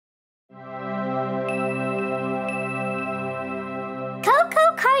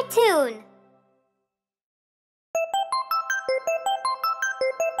cartoon.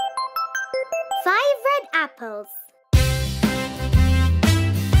 Five red apples.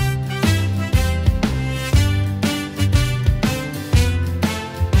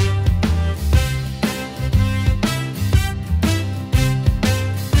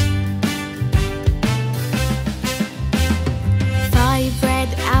 Five red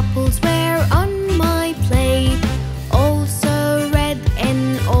apples were on my plate, also red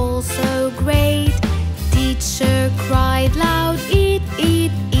and also great. Teacher cried loud, eat,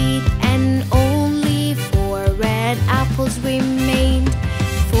 eat, eat, and only four red apples remained.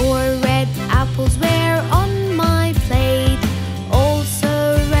 Four red apples were on my plate,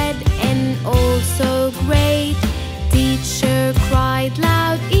 also red and also great. Teacher cried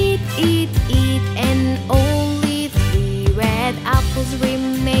loud, eat, eat, eat, and only three red apples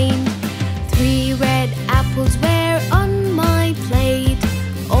remained. Three red apples were on my plate,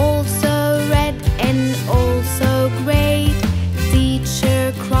 also red and also great.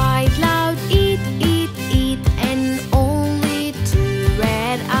 Teacher cried loud, eat, eat, eat, and only two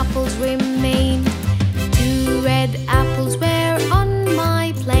red apples remained. Two red apples were on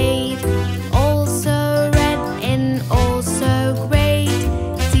my plate, also red and also great.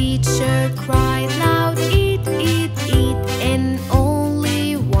 Teacher cried loud, eat, eat, eat, and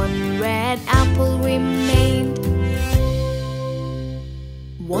only one red apple remained.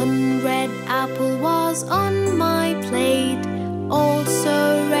 One red apple was on my plate,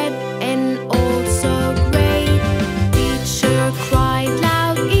 also red and also great. Teacher cried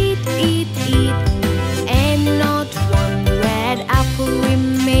loud, eat, eat, eat, and not one red apple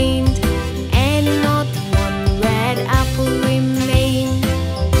remained. And not one red apple remained.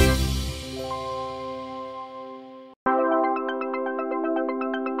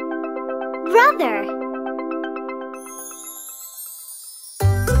 Brother.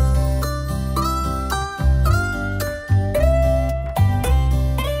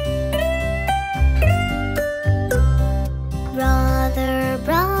 Brother,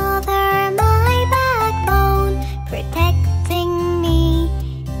 brother, my backbone, protecting me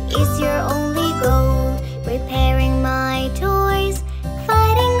is your only goal. Repairing my toys,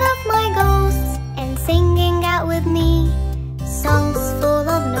 fighting off my ghosts, and singing out with me songs full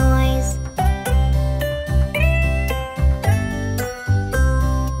of noise.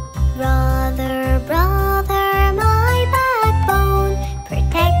 Brother, brother, my backbone,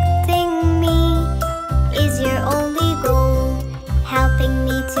 protecting me is your only goal. Helping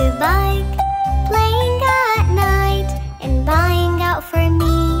me to bike, playing at night, and buying out for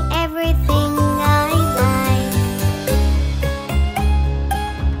me everything I like.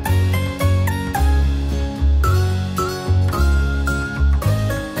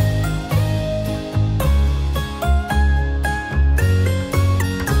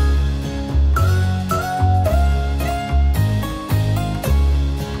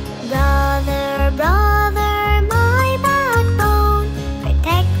 Brother, brother, my backbone,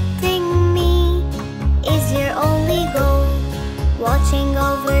 protecting me is your only goal. Watching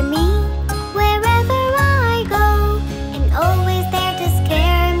over me wherever I go, and always there to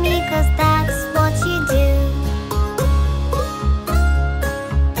scare me, 'cause that's what you do.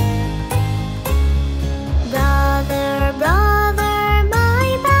 Brother, brother, my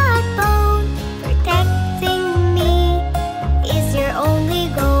backbone, protecting me is your only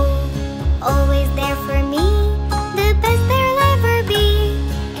goal. Always there for me, the best there'll ever be,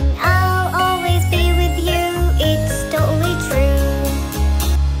 and I'll always be with you, it's totally true.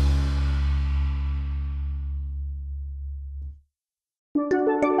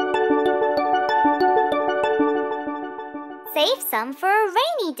 Save some for a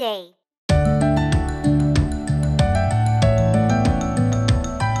rainy day.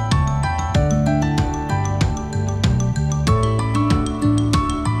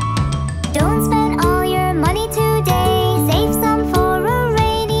 Don't spend all your money today. Save some for a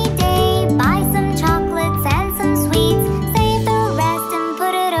rainy day. Buy some chocolates and some sweets. Save the rest and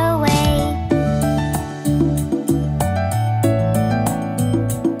put it away.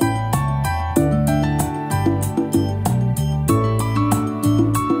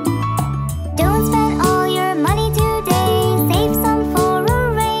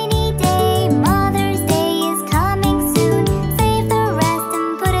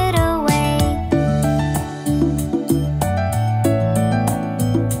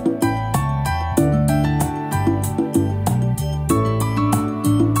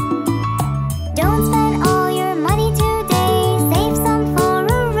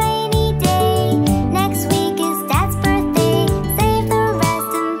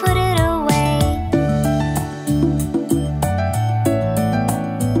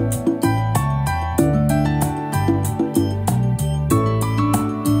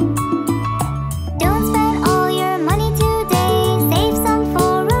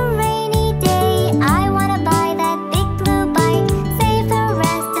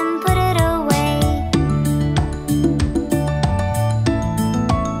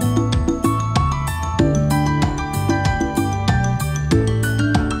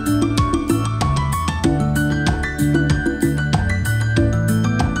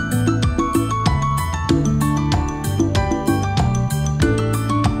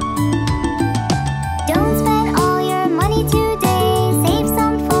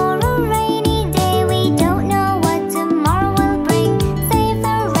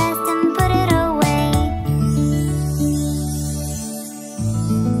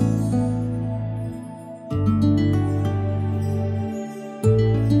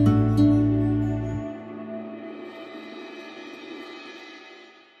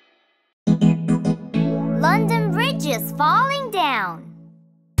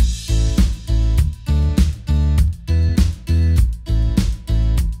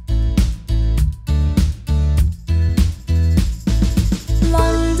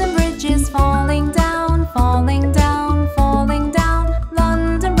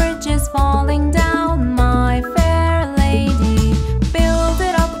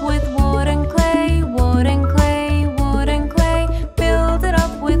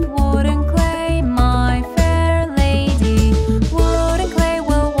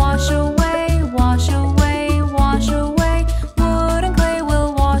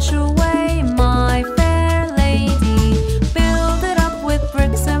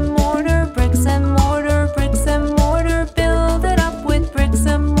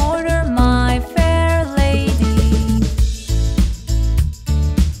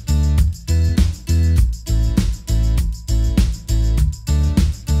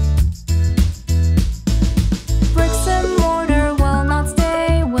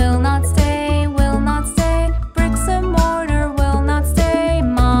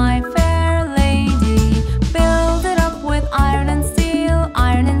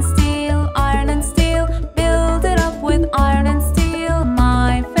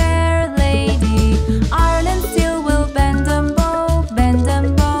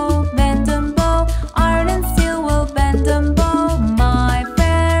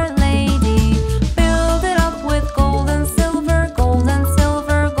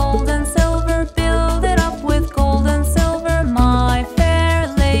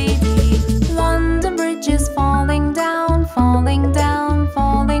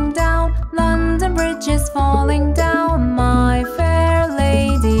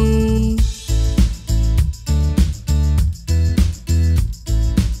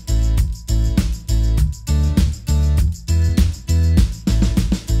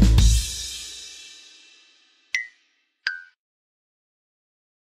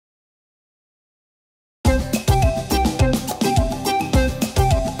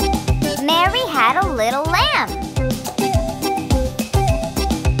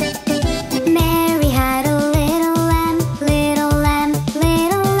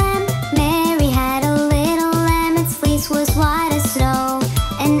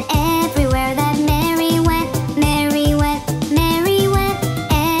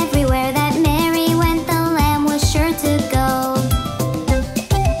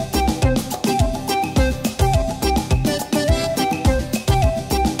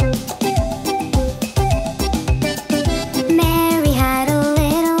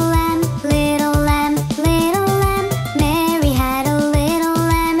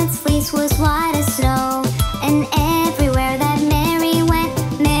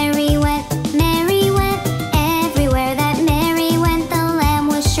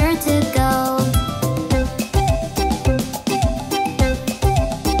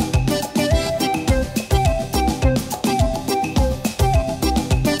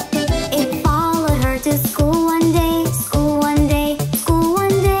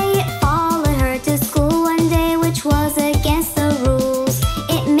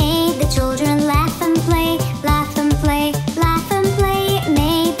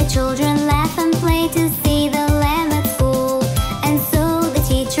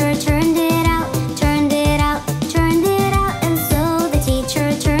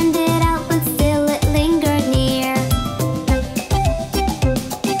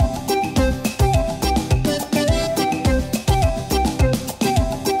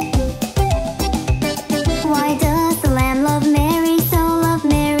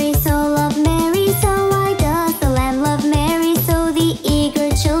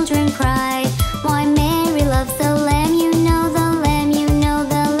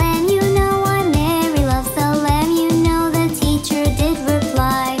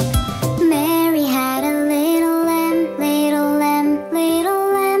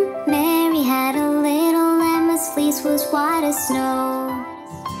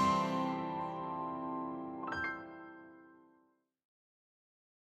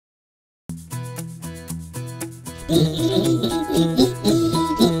 Five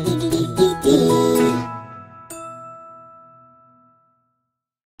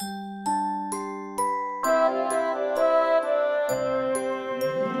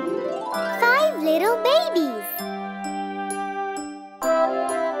little babies.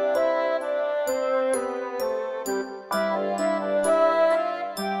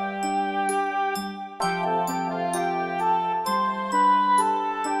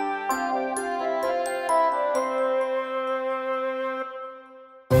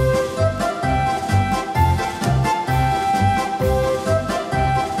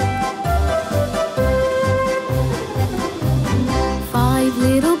 Five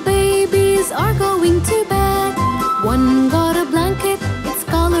little babies are going to bed. One got a blanket, its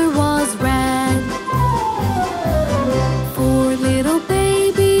color was red. Four little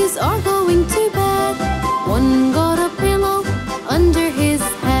babies are going to bed. One got a pillow under his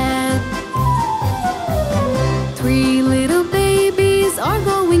head. Three little babies are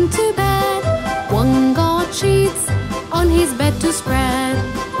going to bed. One got sheets on his bed to spread.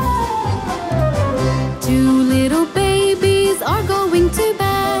 Two little babies are going to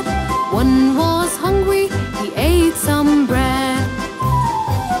bed. One was hungry, he ate some bread.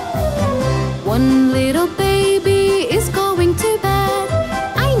 One little baby is going to bed.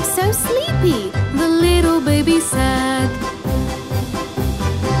 I'm so sleepy, the little baby said.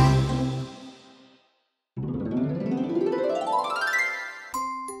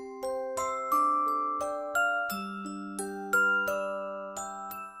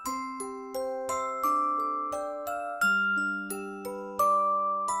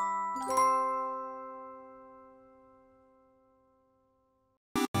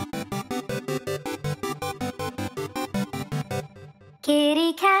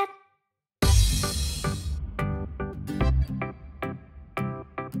 Kitty cat.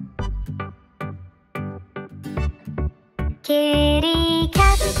 Kitty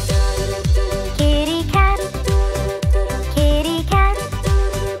cat. Kitty cat. Kitty cat.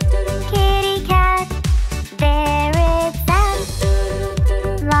 Kitty cat. There it sat,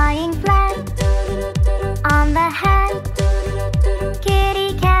 lying flat on the hat. Kitty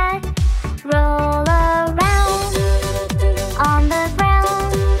cat. Roll around on the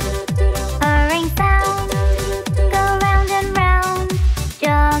ground, purring sound, go round and round,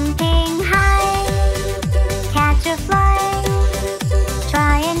 jumping high, catch a fly,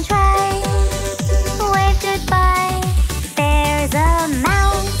 try and try, wave goodbye. There's a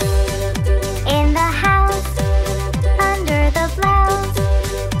mouse in the house, under the blouse,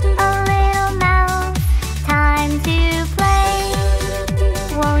 a little mouse, time to play.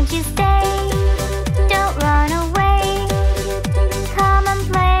 Won't you stay? Don't run away. Come and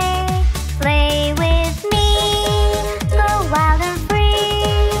play, play with me. Go wild and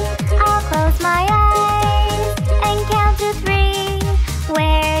free. I'll close my eyes and count to three.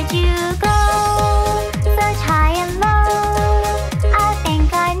 Where'd you go? Such high and low. I think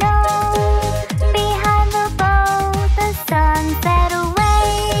I know. Behind the bow, the sun set away.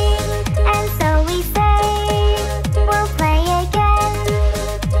 And so we say, we'll play again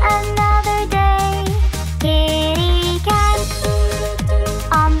another day. Kitty cat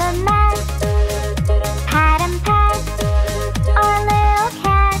on the mat, pat and pat our little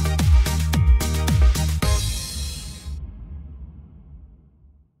cat.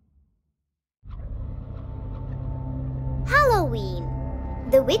 Halloween,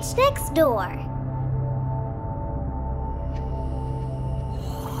 The Witch Next Door.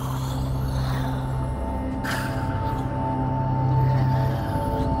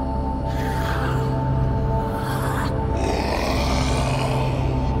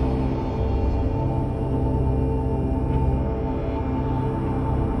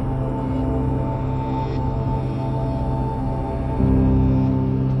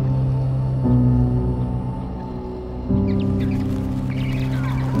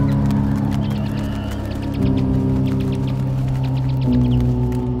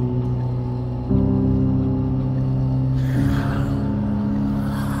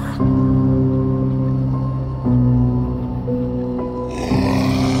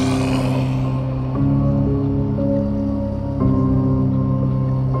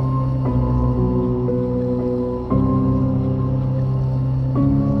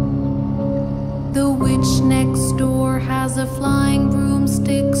 The witch next door has a flying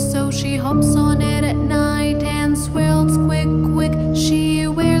broomstick, so she hops on it at night and swirls quick, quick. She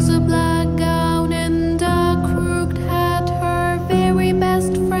wears a black gown and a crooked hat. Her very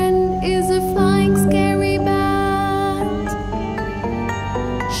best friend is a flying scary bat.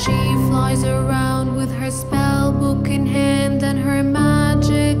 She flies around with her spell book in hand, and her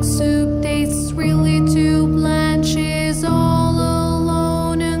magic soup tastes really too bland.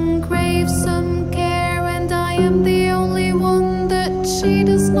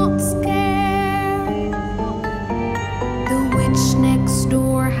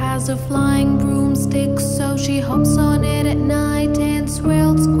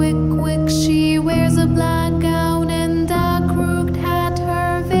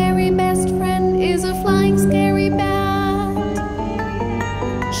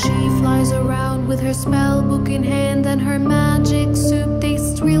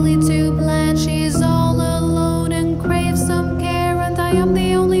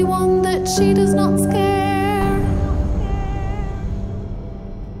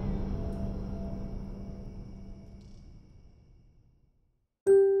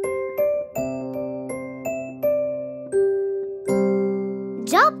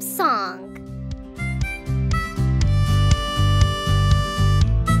 pop song.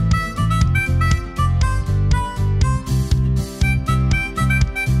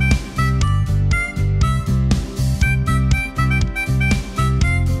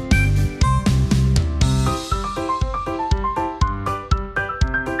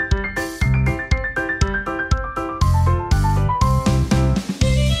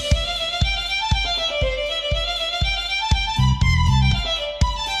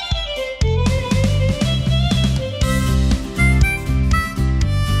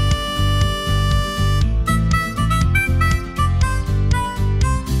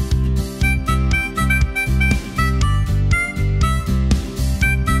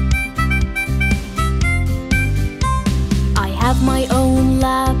 My own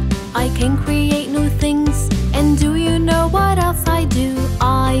lab, I can create new things. And do you know what else I do?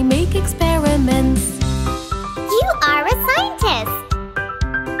 I make experiments. You are a scientist.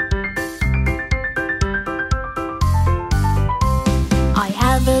 I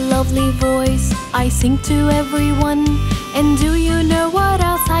have a lovely voice, I sing to everyone. And do you know what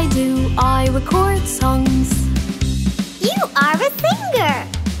else I do? I record songs. You are a singer.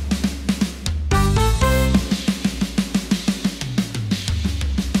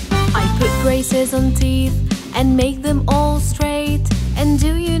 Put braces on teeth and make them all straight. And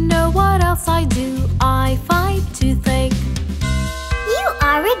do you know what else I do? I fight toothache. You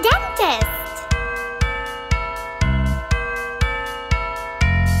are a dentist.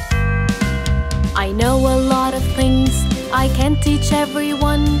 I know a lot of things I can't teach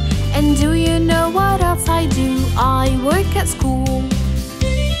everyone. And do you know what else I do? I work at school.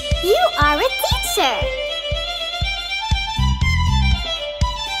 You are a teacher.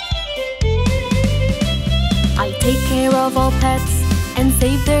 I take care of all pets and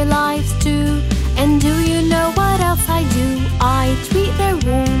save their lives too. And do you know what else I do? I treat their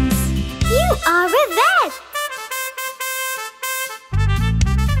wounds. You are a vet.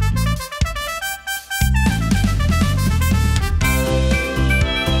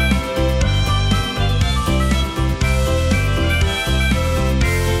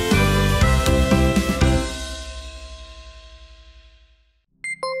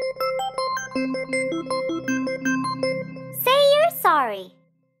 Say you're sorry.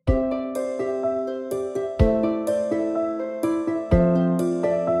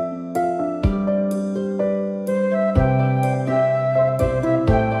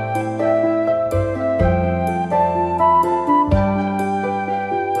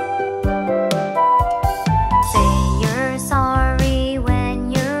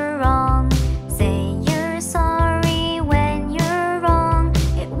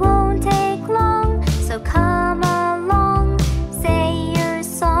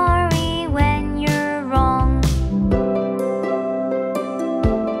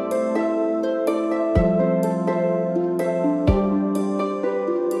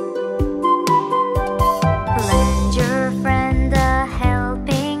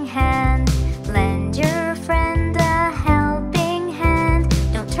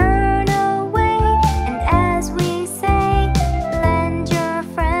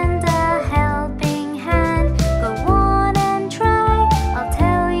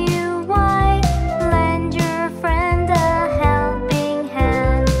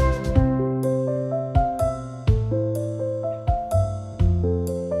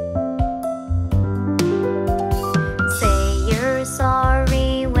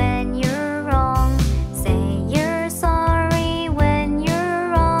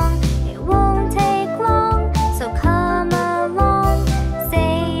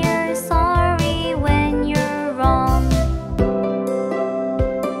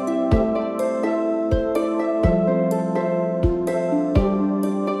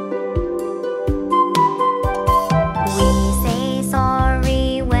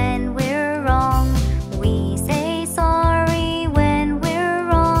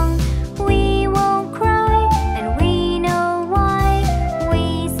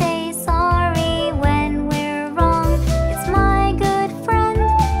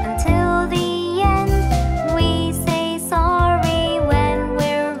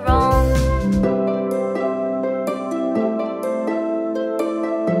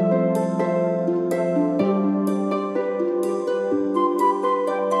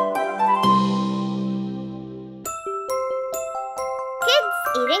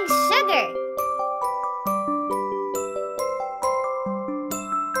 Eating sugar.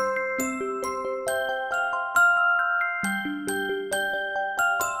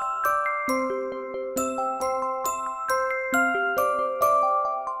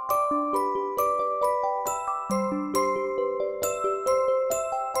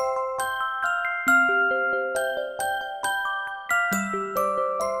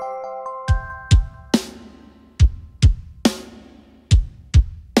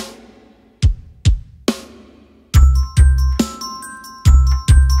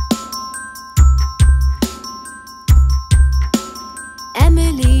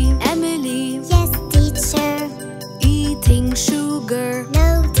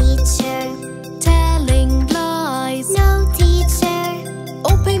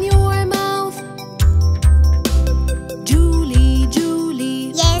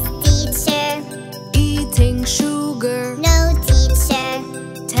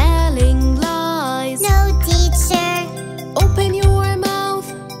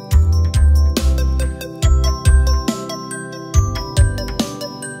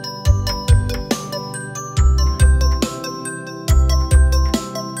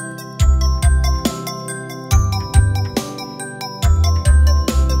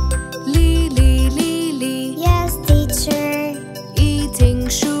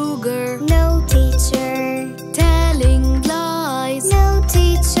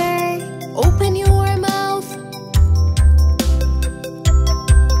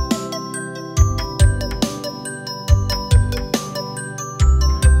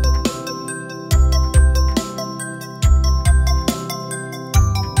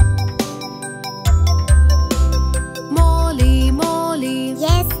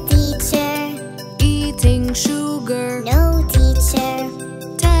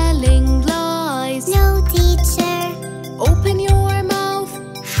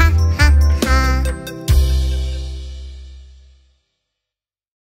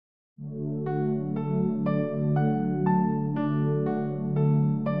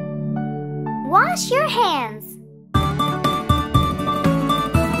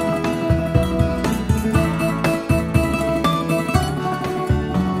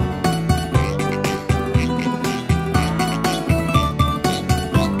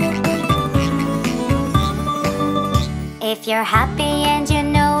 you're happy and you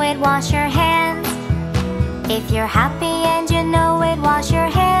know it, wash your hands. If you're happy and you know it, wash your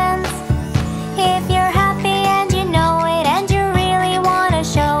hands. If you're happy and you know it and you really want to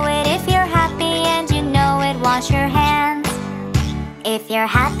show it, if you're happy and you know it, wash your hands. If you're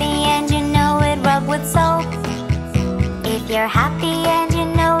happy and you know it, rub with soap. If you're happy and you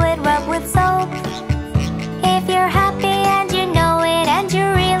know it, rub with soap. If you're happy and you know it and you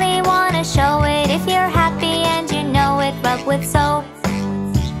really want to show it, if you're happy and you know it, rub with soap.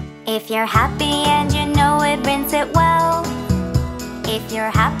 If you're happy and you know it, rinse it well. If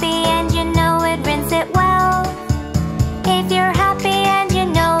you're happy and you know it, rinse it well. If you're happy and you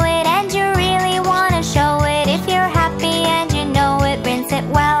know it and you really want to show it, if you're happy and you know it, rinse it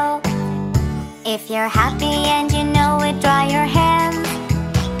well. If you're happy and you know it, dry your hands.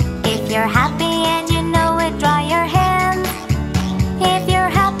 If you're happy and you know it, dry your hands. If you're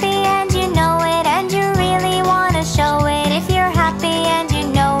happy and you know it and you really want to show it, if you're happy and you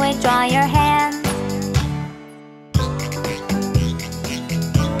know it, dry your hands.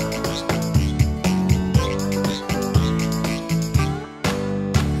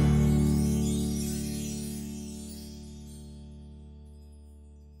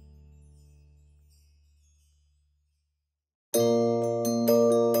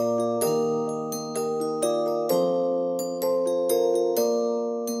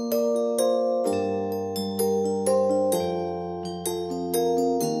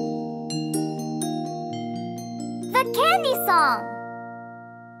 The candy song.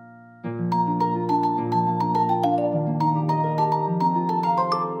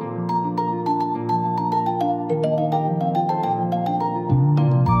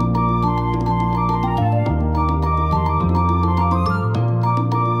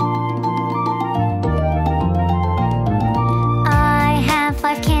 I have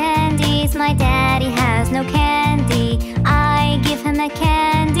 5 candies, my daddy has no candy. I give him a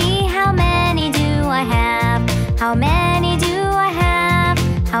candy, how many do I have? How many do I have?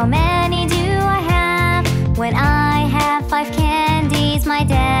 How many do I have? When I have 5 candies, my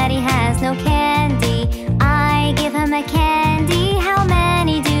daddy has no candy. I give him a candy, how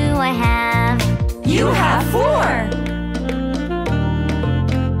many do I have? You have 4.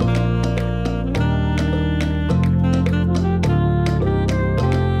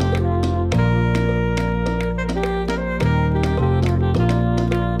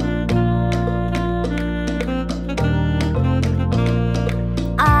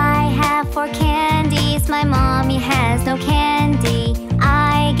 For candies, my mommy has no candy.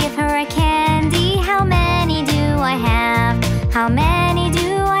 I give her a candy, how many do I have? How many do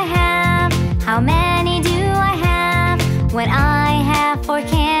I have? How many do I have? When I have 4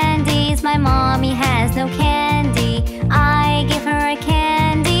 candies, my mommy has no candy. I give her a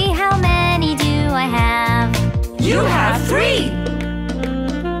candy, how many do I have? You have 3.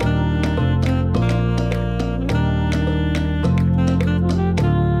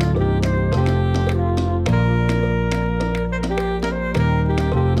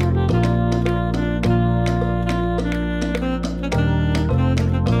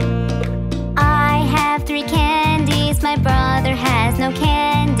 My brother has no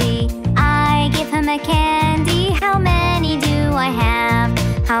candy. I give him a candy, how many do I have?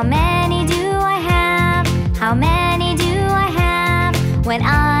 How many do I have? How many do I have? When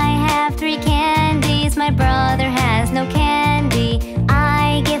I have 3 candies, my brother has no candy.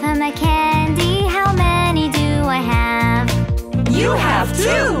 I give him a candy, how many do I have? You have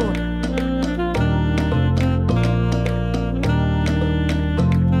 2.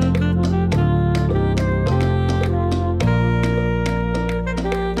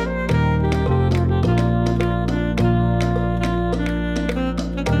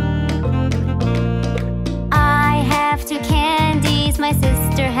 My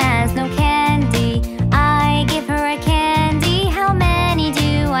sister has no candy. I give her a candy, how many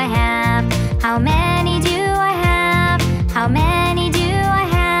do I have? How many do I have? How many do I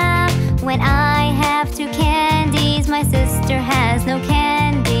have? When I have 2 candies, my sister has no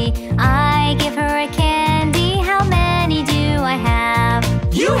candy. I give her a candy, how many do I have?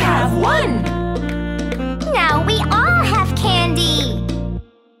 You have 1. Now we all have candy.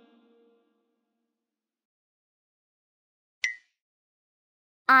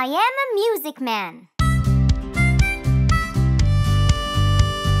 I am a music man.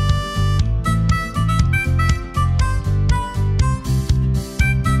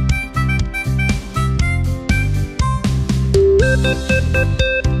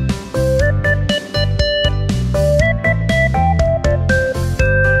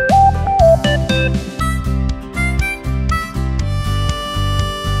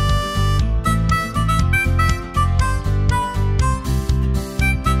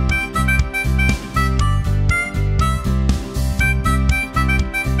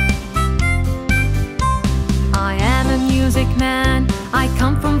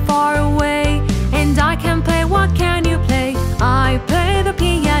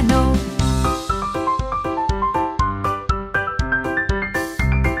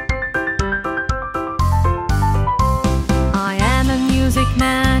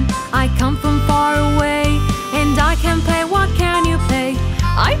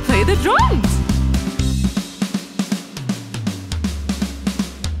 drums!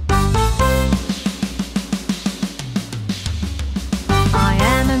 I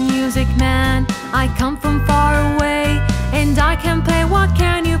am a music man, I come from far away, and I can play. What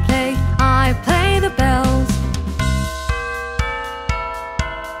can you play? I play the bells.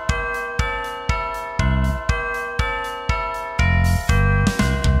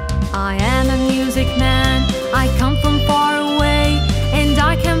 I am a music man, I come from far away, and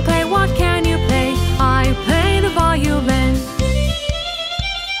I can play. What can you play? I play the violin.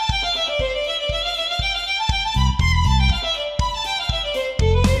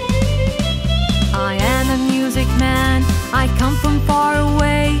 I am a music man, I come from far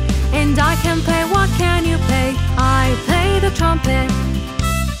away, and I can play. What can you play? I play the trumpet.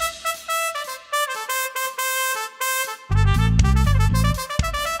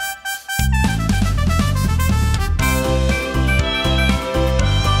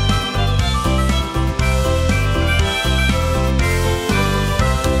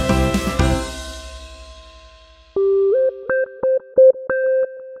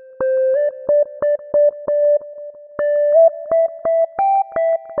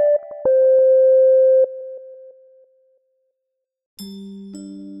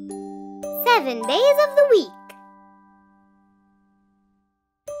 Seven days of the week.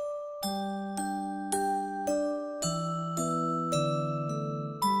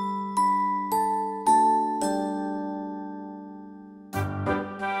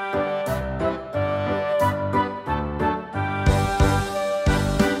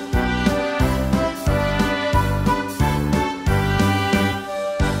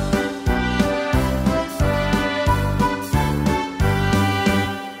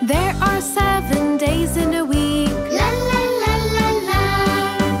 There are 7 days in a week. La la la la la.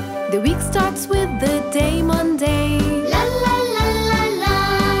 The week starts with the day Monday. La la la la la.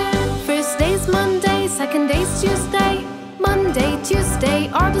 First day's Monday, second day's Tuesday. Monday, Tuesday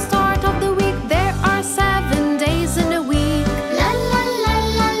are the start of the week. There are 7 days in a week. La la la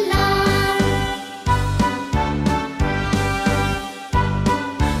la la.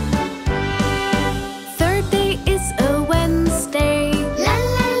 Third day is a Wednesday, La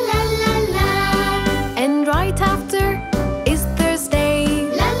la la la la. and right after is Thursday.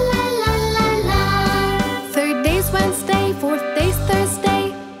 La la la la la. Third day's Wednesday, fourth day's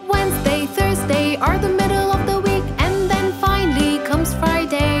Thursday. Wednesday, Thursday are the middle of the week, and then finally comes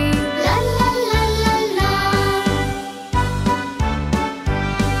Friday. La la la la la.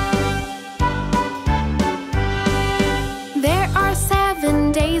 There are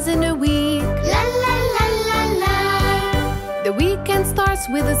 7 days in a week. La la la la la. The weekend starts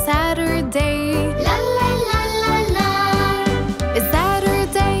with a Saturday. La la la la la. A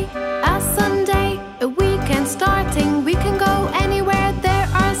Saturday, a Sunday, a weekend starting. We can go anywhere. There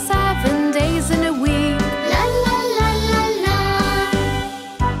are 7 days in a week. La la la la la.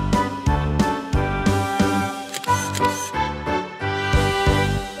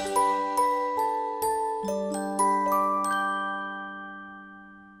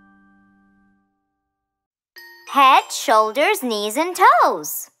 Head, shoulders, knees, and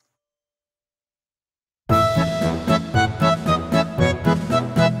toes.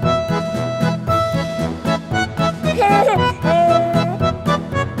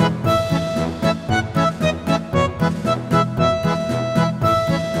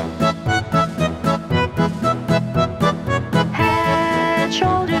 Head,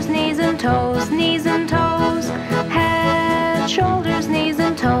 shoulders, knees and toes, knees and toes. Head, shoulders, knees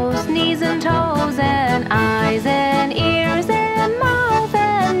and toes, knees and toes, and eyes and ears and mouth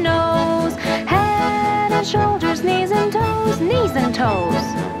and nose. Head and shoulders, knees and toes, knees and toes.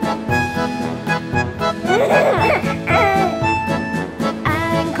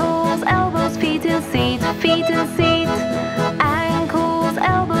 Ankles, elbows, feet and seat, feet and seat. Ankles,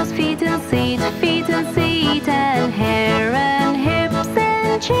 elbows, feet and seat, feet and seat, and hair and hips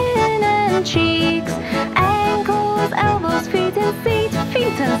and chin and cheeks. Ankles, elbows, feet and seat,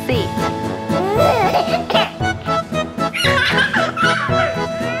 feet and seat.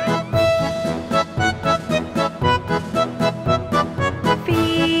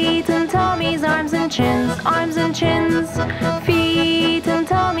 Feet and tummies, arms and chins, arms and chins. Feet and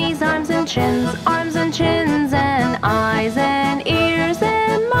tummies, arms and chins, arms and chins, and eyes and ears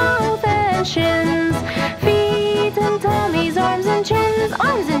and mouth and shins. Feet and tummies, arms and chins,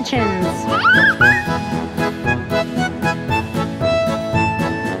 arms and chins.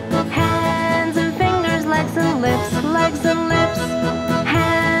 Hands and fingers, legs and lips, legs and lips.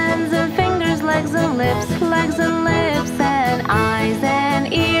 Hands and fingers, legs and lips, legs and lips, and eyes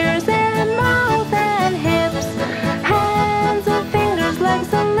and ears and mouth and hips. Hands and fingers,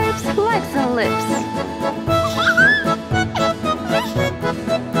 legs and lips, tulips.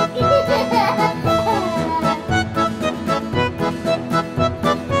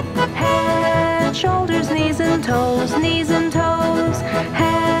 Head, shoulders, knees and toes, knees and toes.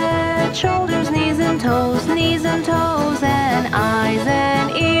 Head, shoulders, knees and toes, knees and toes. And eyes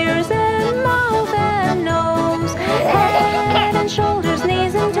and ears and mouth and nose. Head and shoulders,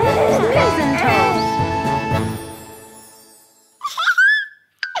 knees and toes, knees and toes.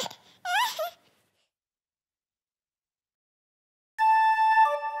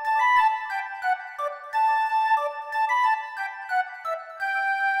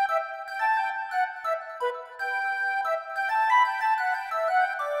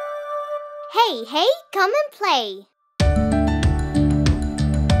 Hey, hey, come and play.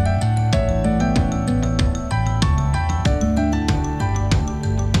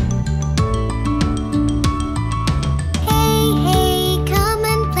 Hey, hey, come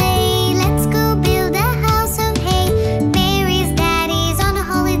and play. Let's go build a house of hay. Mary's daddy's on a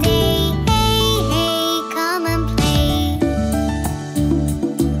holiday. Hey, hey, come and play.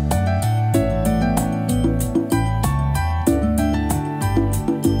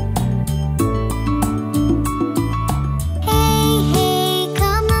 Hey, hey,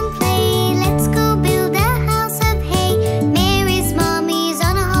 come and play. Let's go build a house of hay. Mary's mommy's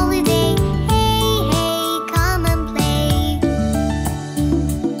on a holiday. Hey, hey, come and play.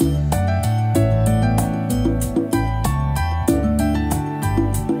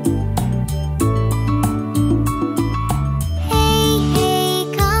 Hey, hey,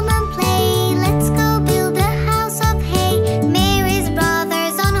 come and play. Let's go build a house of hay. Mary's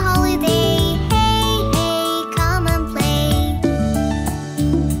brother's on a holiday. Hey, hey, come and play.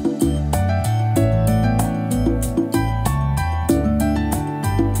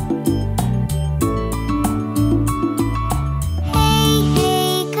 Hey,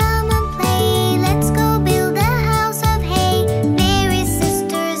 hey, come and play. Let's go build a house of hay. Mary's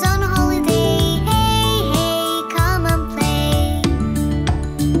sister's on a holiday. Hey, hey, come and play.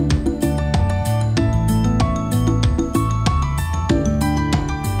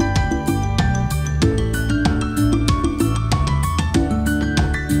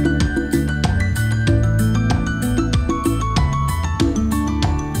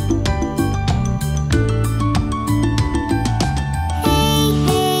 Hey,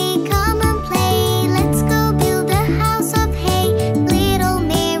 hey, come and play. Let's go build a house of hay. Little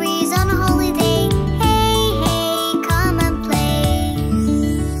Mary's on a holiday. Hey, hey, come and play.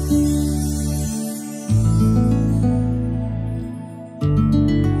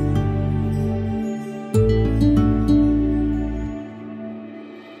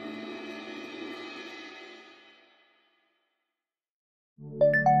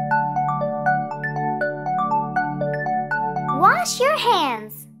 Wash your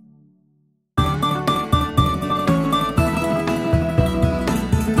hands.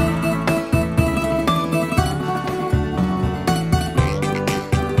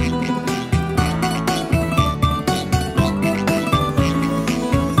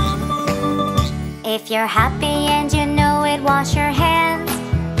 If you're happy and you know it, wash your hands.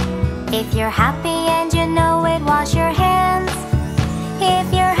 If you're happy and you know it, wash your hands.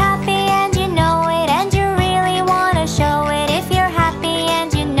 If you're happy and you know it and you really want to show it, if you're happy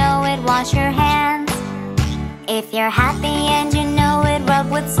and you know it, wash your hands. If you're happy and you know it, rub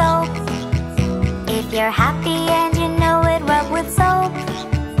with soap. If you're happy and you know it, rub with soap.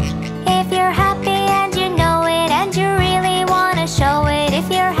 If you're happy and you know it and you really want to show it, if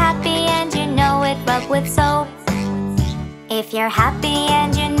you're happy and you know it, rub with soap. If you're happy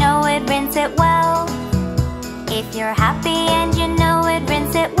and you know it, rinse it well. If you're happy and you know it,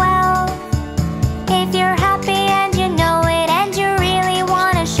 rinse it well. If you're happy and you know it and you really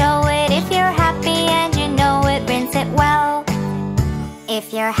want to show it, if you're happy and you know it, rinse it well.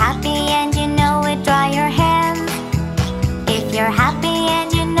 If you're happy and you know it, dry your hands. If you're happy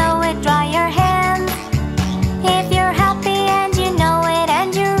and you know it, dry your hands. If you're happy and you know it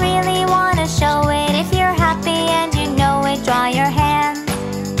and you really want to show it, if you're happy and you know it, dry your hands.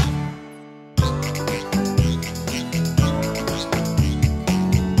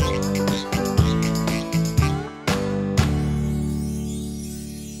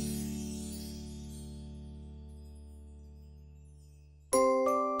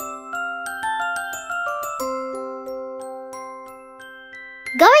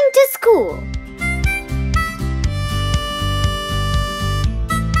 Going to school.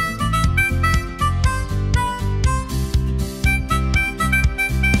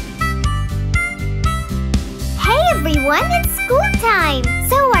 Hey everyone, it's school time!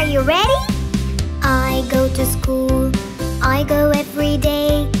 So are you ready? I go to school. I go every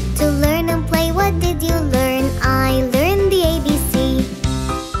day to learn and play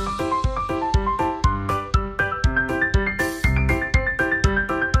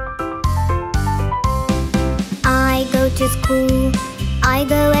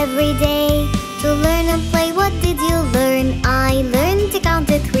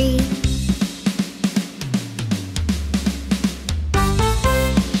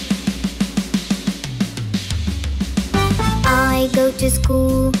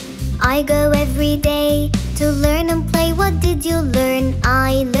school. I go every day to learn and play. What did you learn?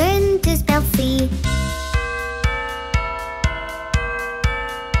 I learned to spell C.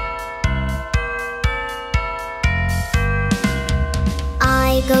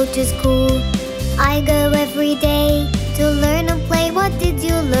 I go to school. I go every day to learn and play. What did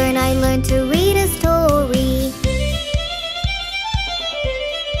you learn? I learned to read a story.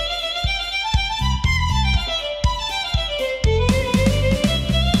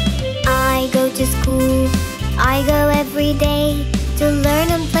 I go to school. I go every day to learn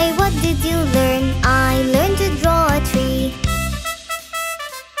and play. What did you learn? I learned to draw a tree.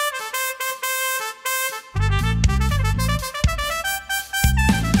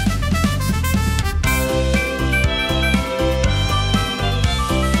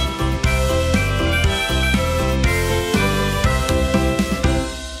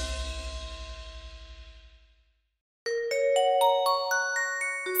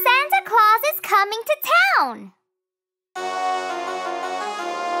 Santa Claus is coming to town!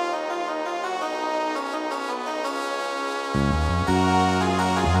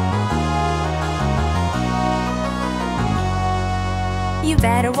 You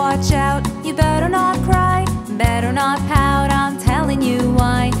better watch out, you better not cry, better not pout, I'm telling you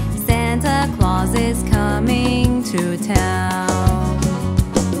why. Santa Claus is coming to town.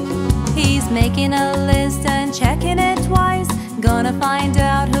 He's making a list and checking it twice, gonna find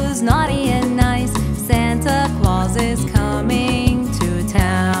out who's naughty and nice. Santa Claus is coming to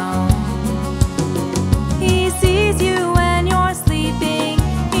town. He sees you when you're sleeping,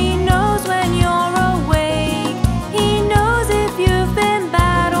 he knows when you're awake, he knows if you've been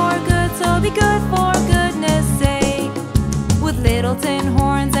bad or good, so be good for goodness sake. With little tin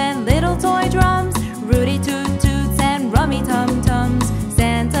horns and little toy drums, Rudy Toot Toots and Rummy Tum Tums,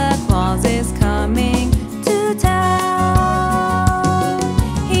 Santa Claus is coming to town.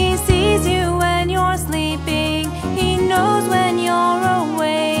 He sees you when you're sleeping, he knows when you're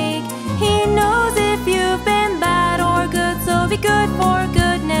awake, he knows if you've been bad or good, so be good for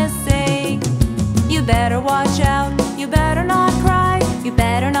goodness sake. You better watch out, you better not cry, you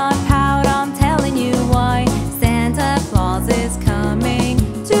better not pout, I'm telling you why. Santa Claus is coming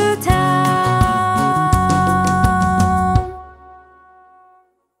to town.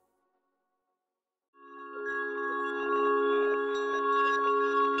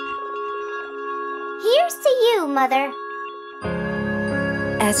 Here's to you, Mother.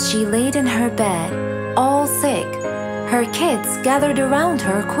 As she laid in her bed, all sick, her kids gathered around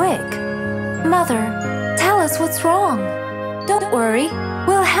her quick. Mother, tell us what's wrong. Don't worry,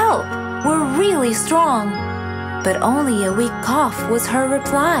 we'll help. We're really strong. But only a weak cough was her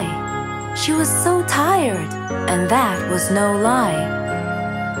reply. She was so tired, and that was no lie.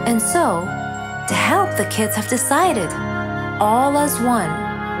 And so, to help, the kids have decided, all as one,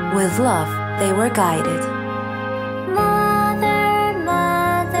 with love they were guided. Mother,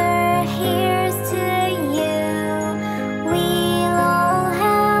 Mother, here's to you. We'll all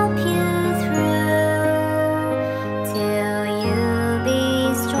help you through. Till you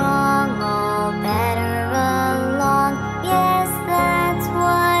be strong, all better along. Yes, that's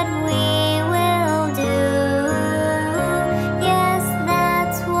what we will do. Yes,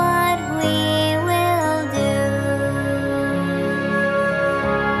 that's what we will do.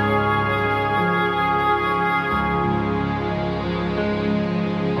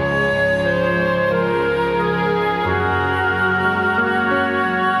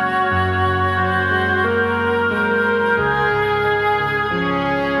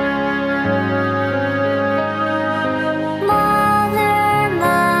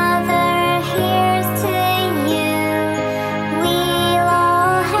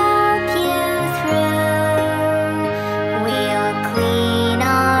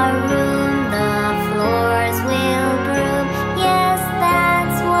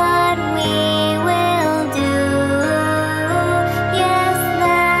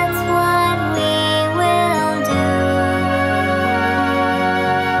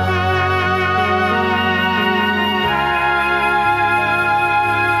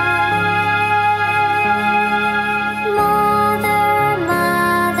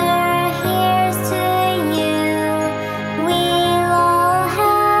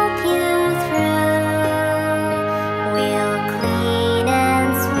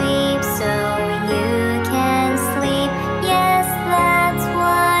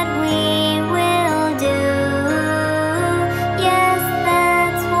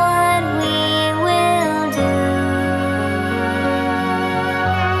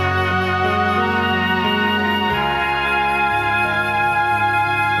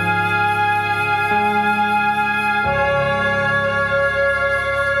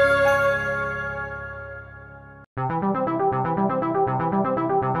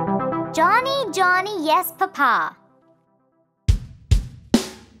 Johnny, Johnny, yes, Papa.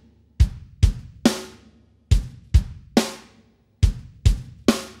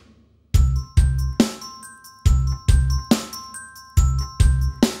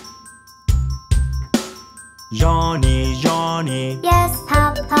 Johnny, Johnny, Yes,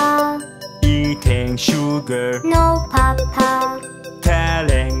 Papa. eating sugar, No, Papa.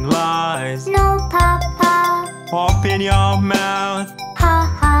 telling lies. No, Papa. Open your mouth. Ha,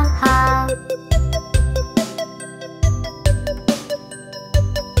 ha, ha.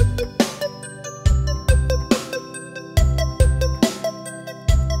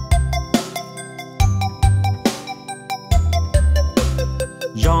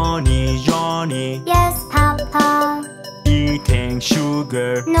 Johnny, Johnny, Yes, Papa. eating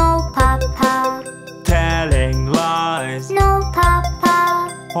sugar, No, Papa. telling lies. No, Papa.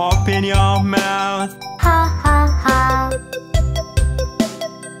 Open your mouth. Ha, ha, ha.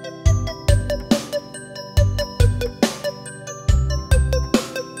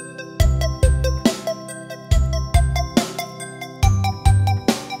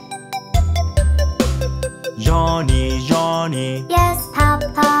 Johnny, Johnny, Yes,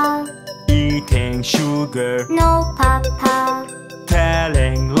 Papa. eating sugar, No, Papa.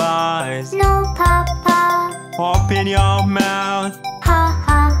 telling lies. No, Papa. Open your mouth. Ha,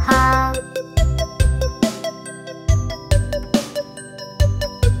 ha, ha.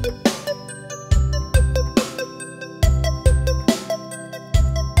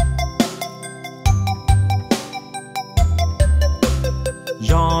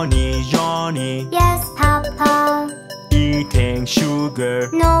 Johnny, Johnny, Yes, Papa. eating sugar,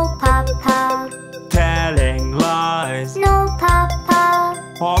 No, Papa. telling lies. No, Papa.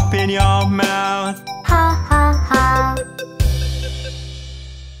 Open your mouth. Ha, ha, ha.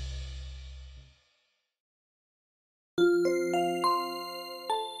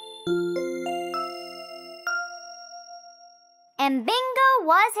 And Bingo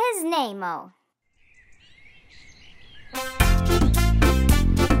was his name-o.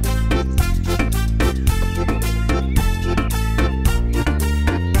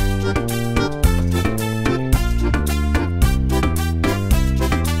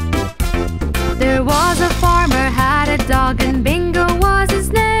 There was a farmer had a dog and Bingo was his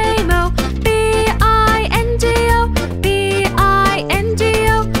name-o. B-I-N-G-O,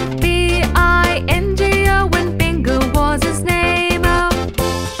 B-I-N-G-O, B-I-N-G-O, when Bingo was his name-o.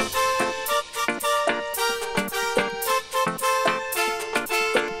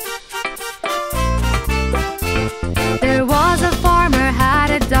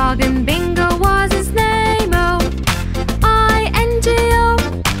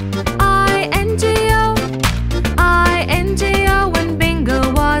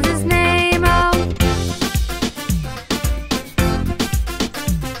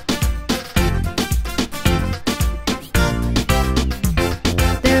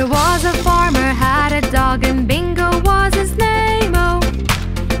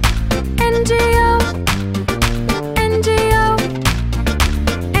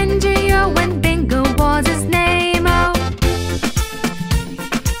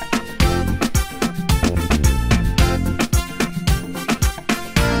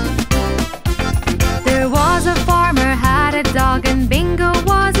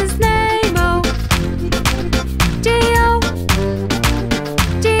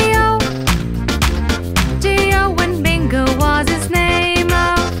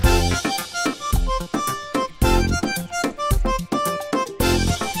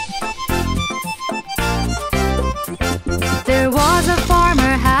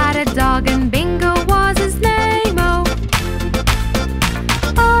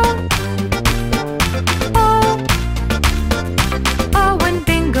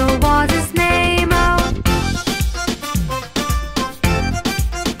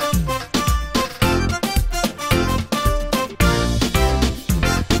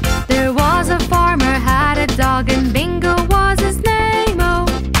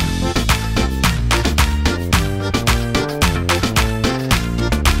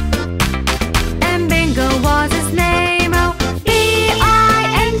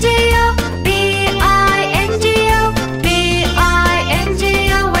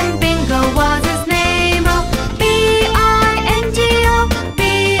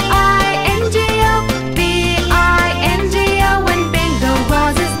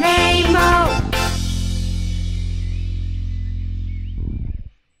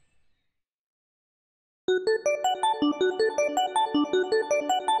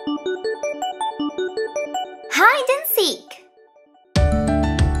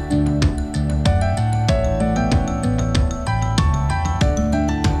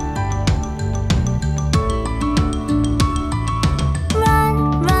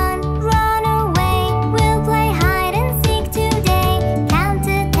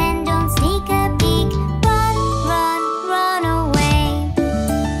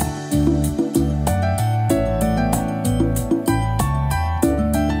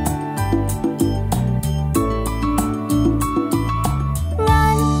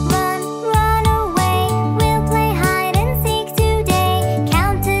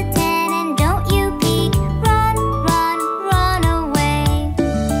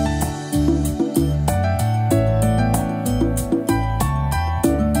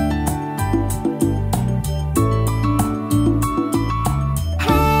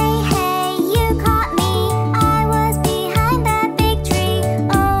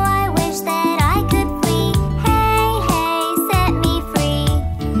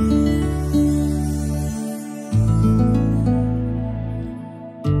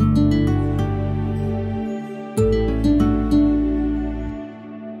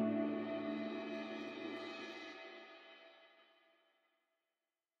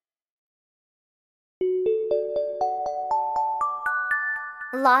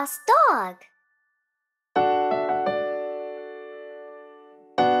 Lost dog.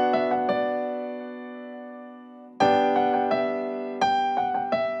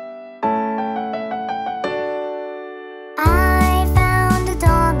 I found a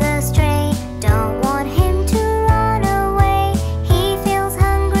dog astray. Don't want him to run away. He feels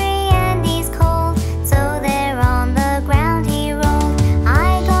hungry and he's cold, so there on the ground he rolled.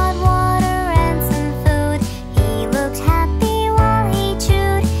 I got water and some food. He looked happy while he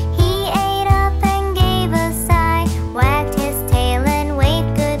chewed. He ate up and gave a sigh, wagged his tail and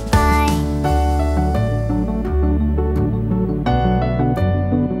waved goodbye.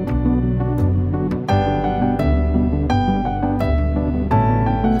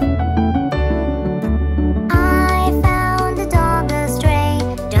 I found a dog astray.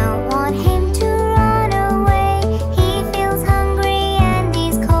 Don't want him to run away. He feels hungry and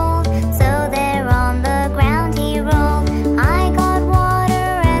he's cold, so there on the ground he rolled. I got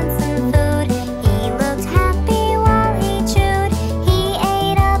water and some food. He looked happy while he chewed. He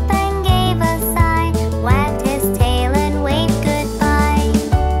ate up and gave a sigh, wagged his tail and waved goodbye.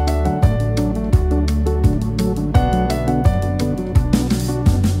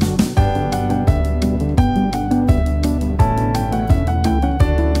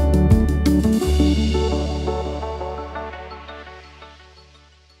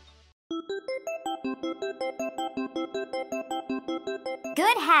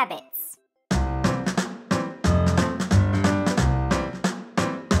 Good habits.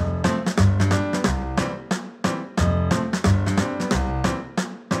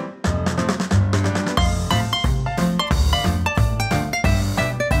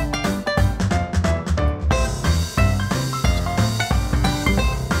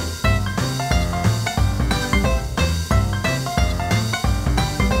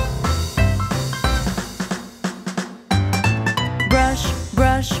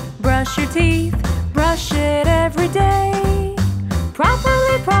 Brush your teeth, brush it every day.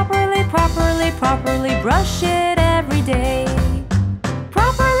 Properly brush it every day.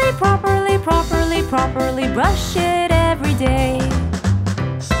 Properly brush it every day.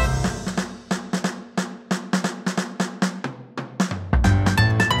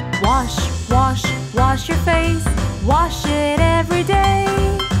 Wash your face, wash it every day.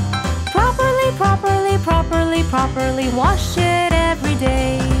 Properly wash it every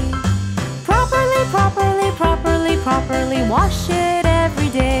day. Properly wash it every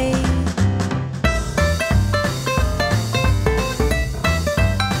day.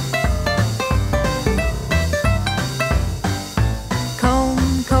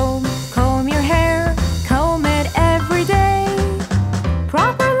 Comb your hair, comb it every day.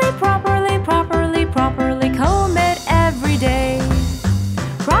 Properly comb it every day.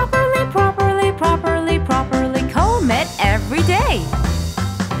 Properly comb it every day.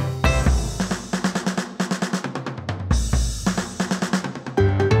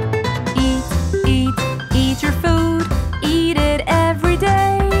 Eat your food, eat it every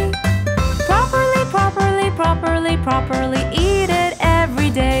day. Properly eat it every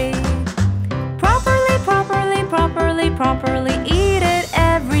day. Properly eat it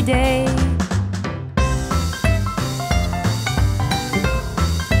every day.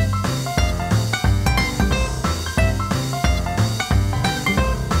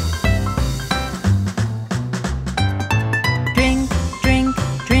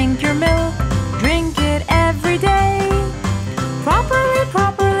 Drink your milk, drink it every day. Properly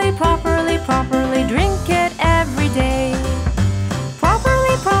drink it every day.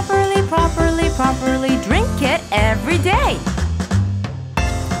 Properly drink it every day.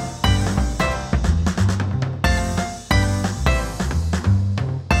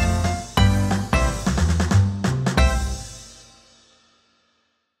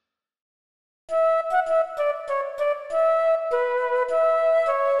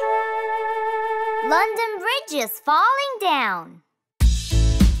 London Bridge is falling down.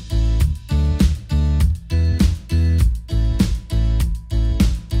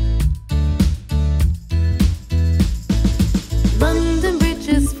 London Bridge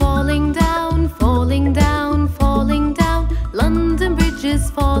is falling down, falling down, falling down. London Bridge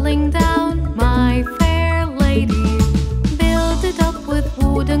is falling down, my fair lady. Build it up with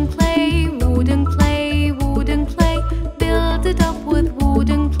wooden clay, wooden clay, wooden clay. Build it up with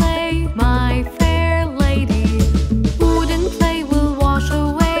wooden clay, my fair lady. Wooden clay will wash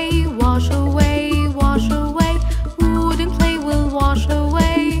away, wash away, wash away. Wooden clay will wash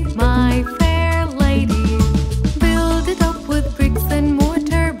away, my fair lady. Build it up with bricks and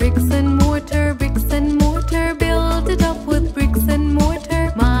mortar, bricks and mortar, bricks and mortar. Build it up with bricks and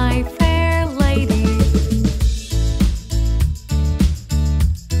mortar, my fair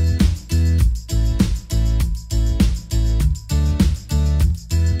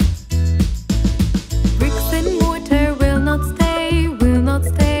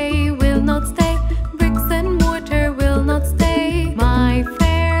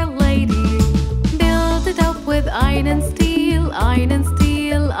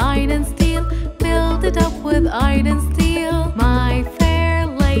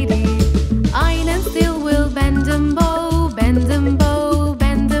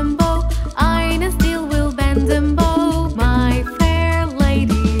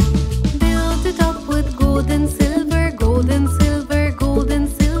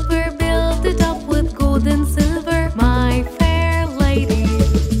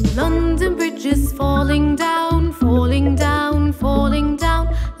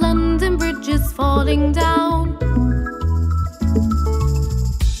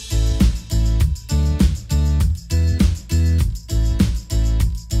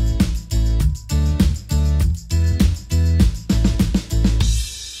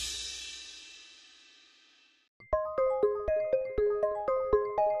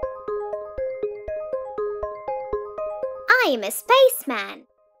I'm a spaceman.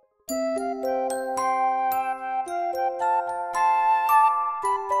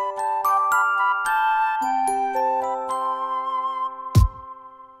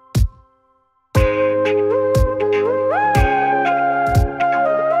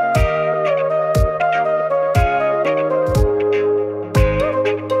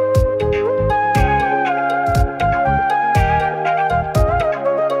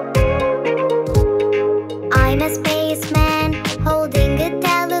 I'm a spaceman holding a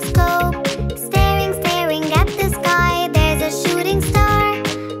telescope, staring, staring at the sky. There's a shooting star.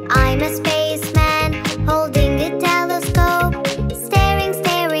 I'm a spaceman holding a telescope, staring,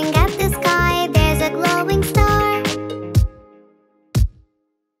 staring at the sky. There's a glowing star.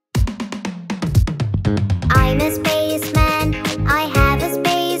 I'm a spaceman. I have a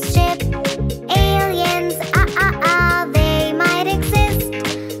spaceship. Aliens, they might exist.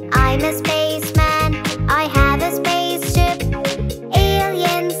 I'm a spaceman. I have a spaceship.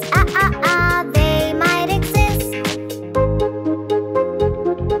 Aliens, they might exist.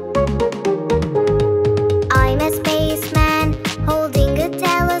 I'm a spaceman holding a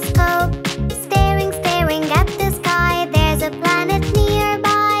telescope, staring, staring at the sky. There's a planet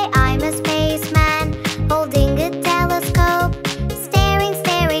nearby. I'm a spaceman holding a telescope, staring,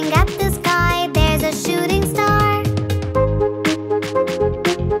 staring at the sky. There's a shooting star.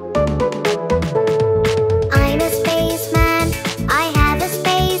 I'm a spaceman. I have a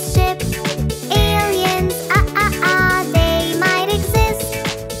spaceship. Aliens, they might exist.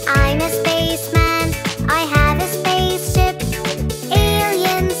 I'm a spaceman. I have a spaceship.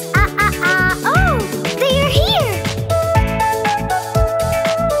 Aliens, oh, they are here.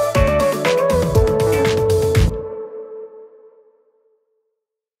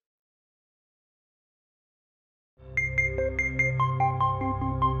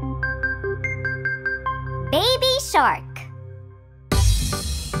 Baby shark.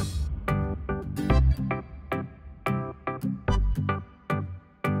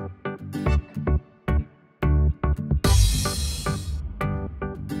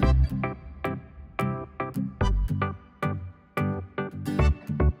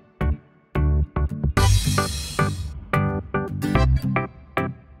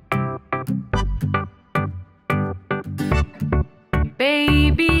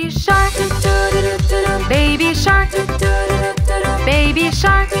 Baby shark, baby shark, baby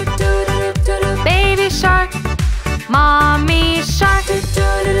shark, baby shark, mommy shark,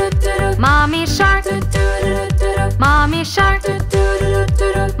 mommy shark, mommy shark,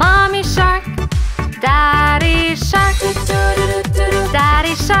 mommy shark, daddy shark,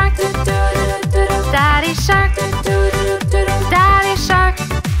 daddy shark, daddy shark, daddy shark,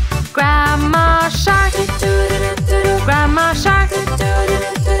 grandma shark, grandma shark,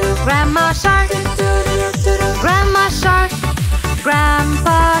 grandma shark, grandma shark,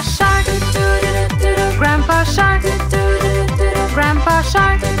 grandpa shark, grandpa shark, grandpa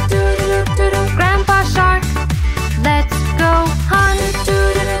shark, grandpa shark. Let's go hunt,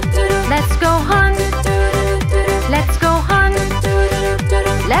 let's go hunt, let's go hunt,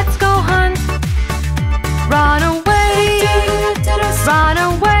 let's go hunt. Run away, run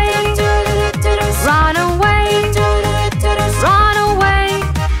away, run away, run away.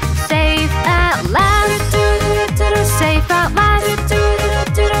 Safe at last, safe at last,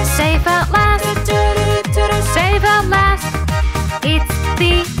 safe at last, safe at last. It's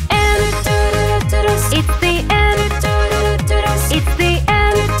the end, it's the end, it's the end, it's the end, it's the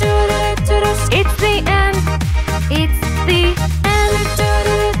end, it's the end, it's the end,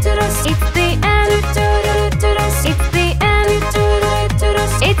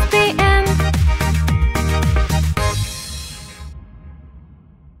 it's the end.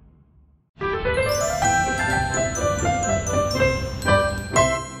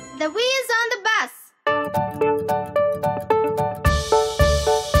 The wheels on the bus.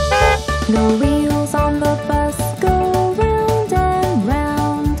 The wheels on the bus go round and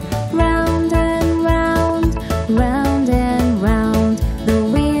round, round and round.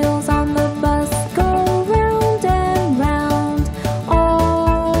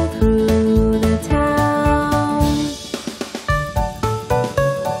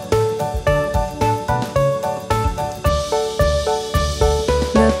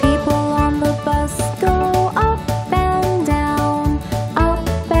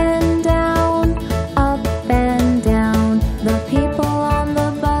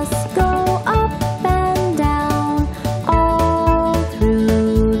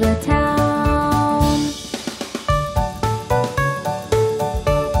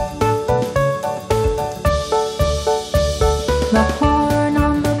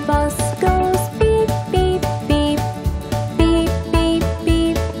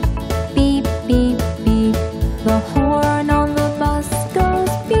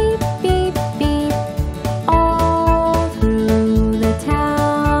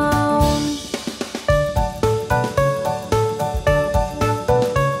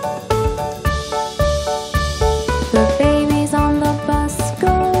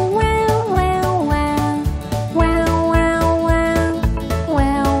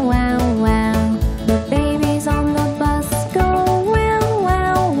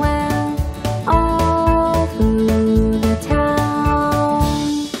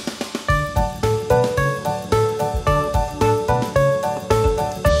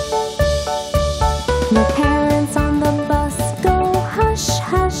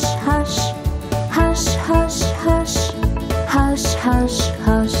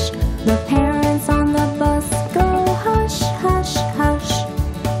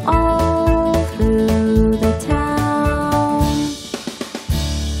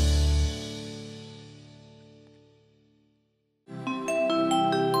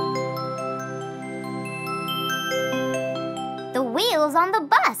 wheels on the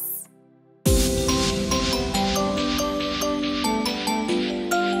bus.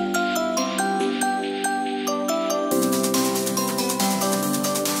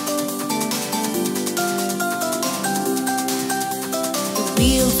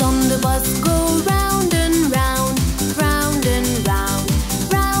 Wheels on the bus go round and round, round and round,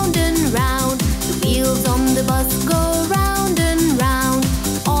 round and round. The wheels on the bus go round and round,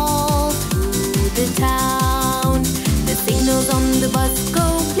 all through the town. The signals on the bus go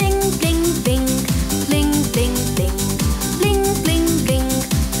bling, bling, bling, bling, bling, bling, bling, bling, bling.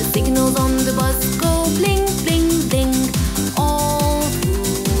 The signals on the bus go bling, bling, bling, all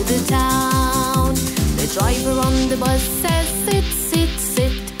through the town. The driver on the bus says sit, sit,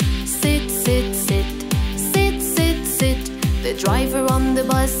 sit, sit, sit, sit, sit, sit, sit. The driver on the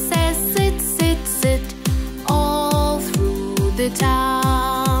bus says sit, sit, sit, all through the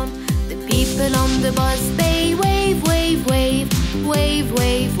town. The people on the bus, they wave, wave, wave, wave,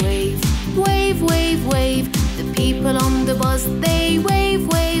 wave, wave, wave, wave, wave. The people on the bus, they wave,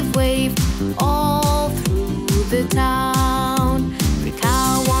 wave, wave, all through the town. The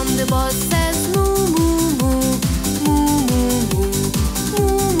cow on the bus says moo, moo, moo, moo, moo,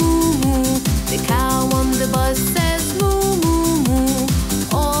 moo, moo, moo. The cow on the bus says moo, moo, moo,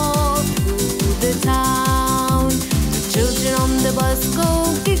 all through the town. The children on the bus go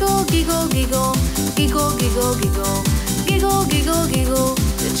giggle, giggle, giggle, giggle, giggle, giggle, giggle, giggle, giggle.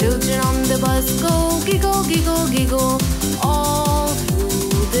 The children on the bus go giggle, giggle, giggle, all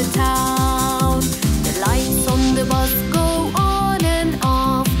through the town. The lights on the bus go on and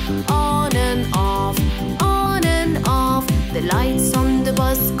off, on and off, on and off. The lights on the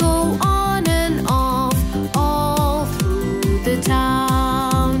bus go on and off, all through the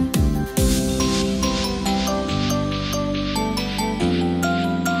town.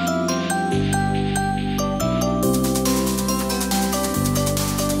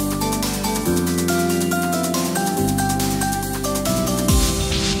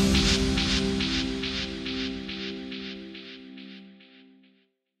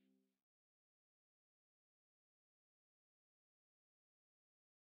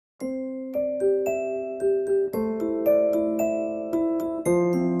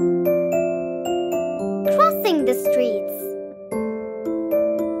 Crossing the streets.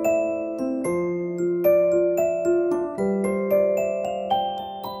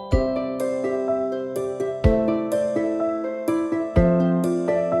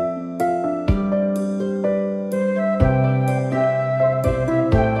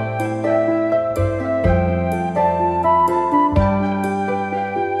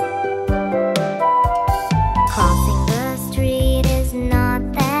 Crossing the street is not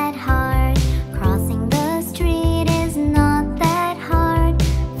that hard. Crossing the street is not that hard.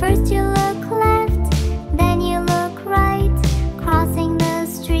 First you look left, then you look right. Crossing the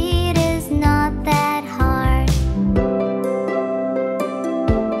street is not that hard.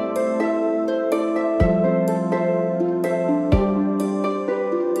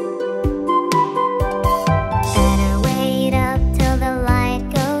 Better wait up till the light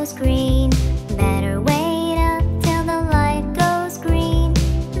goes green. Better wait up till the light goes green.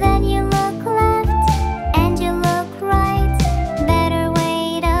 Then you look left and you look right. Better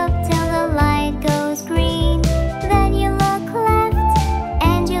wait up till the light goes green. Then you look left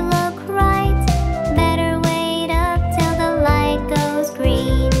and you look right. Better wait up till the light goes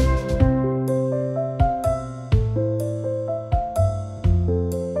green.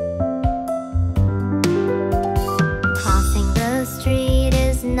 Crossing the street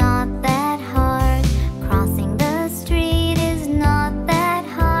is not that hard. Crossing the street is not that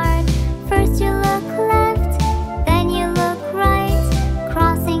hard. First you look left, then you look right.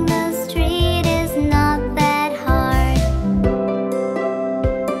 Crossing the street is not that hard.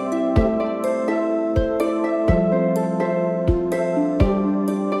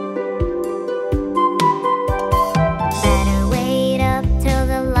 Better wait up till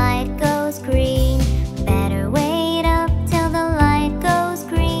the light goes green. Better wait up till the light goes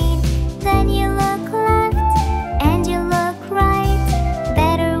green. Then you look left and you look right.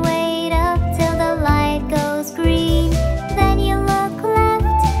 Better wait up till the light goes green. Then you look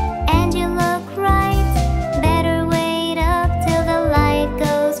left and you look right. Better wait up till the light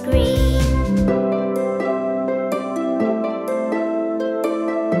goes green.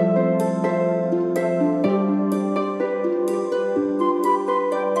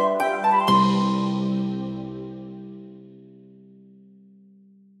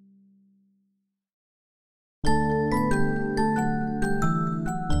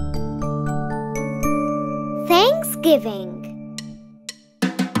 Thanksgiving.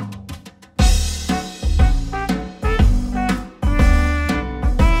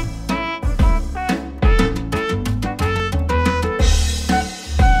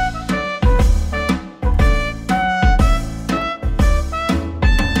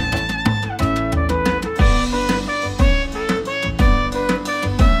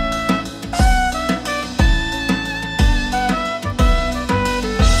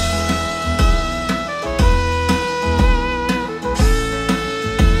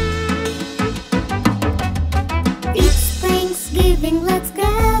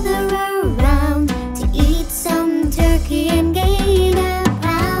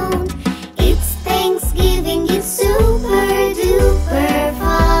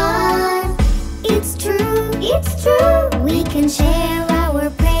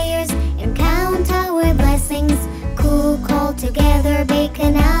 together, bake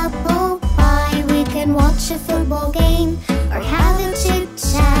an apple pie. We can watch a football game or have a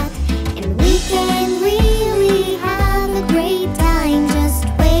chit-chat, and we can really have a great time. Just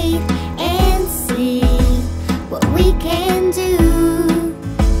wait and see what we can do.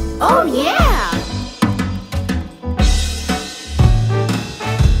 Oh yeah!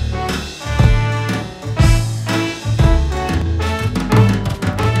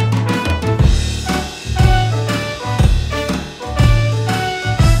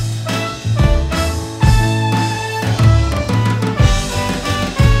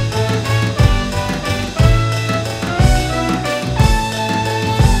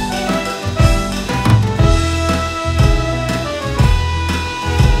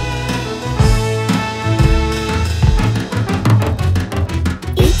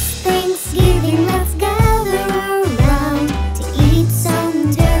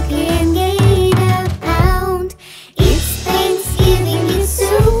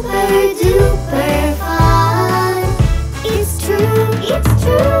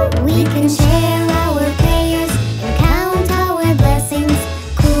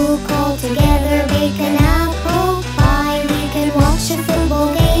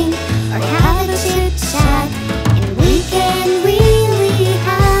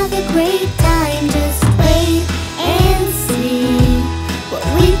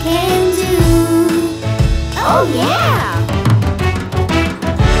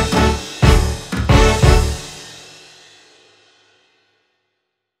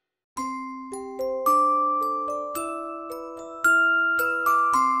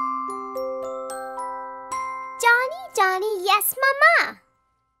 Johnny, yes, Mama.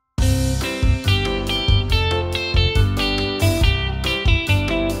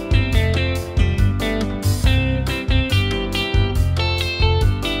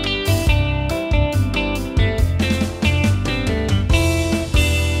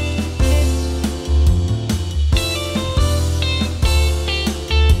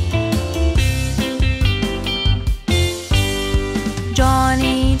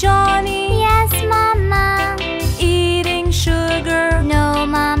 Johnny, yes, Mama. Eating sugar, no,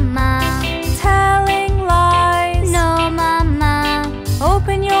 Mama. Telling lies, no, Mama.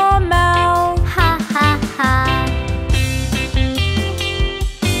 Open your mouth, ha ha ha.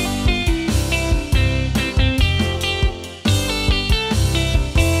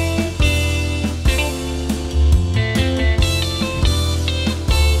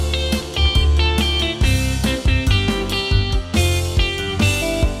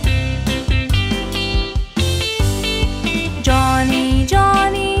 Johnny,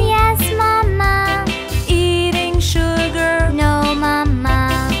 yes, Mama. Eating sugar, no,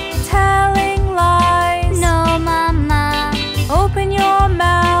 Mama. Telling lies, no, Mama. Open your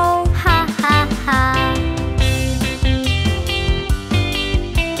mouth, ha ha ha.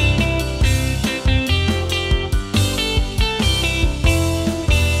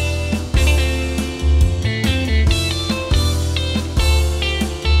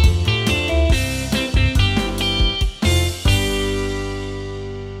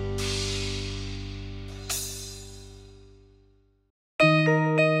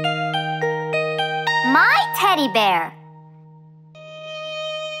 My teddy bear.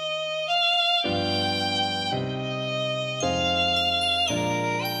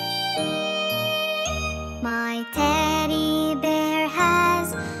 My teddy bear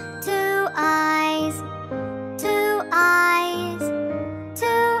has two eyes, two eyes,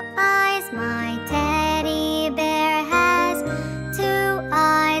 two eyes. My teddy bear has two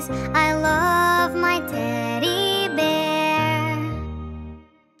eyes. I love my teddy bear.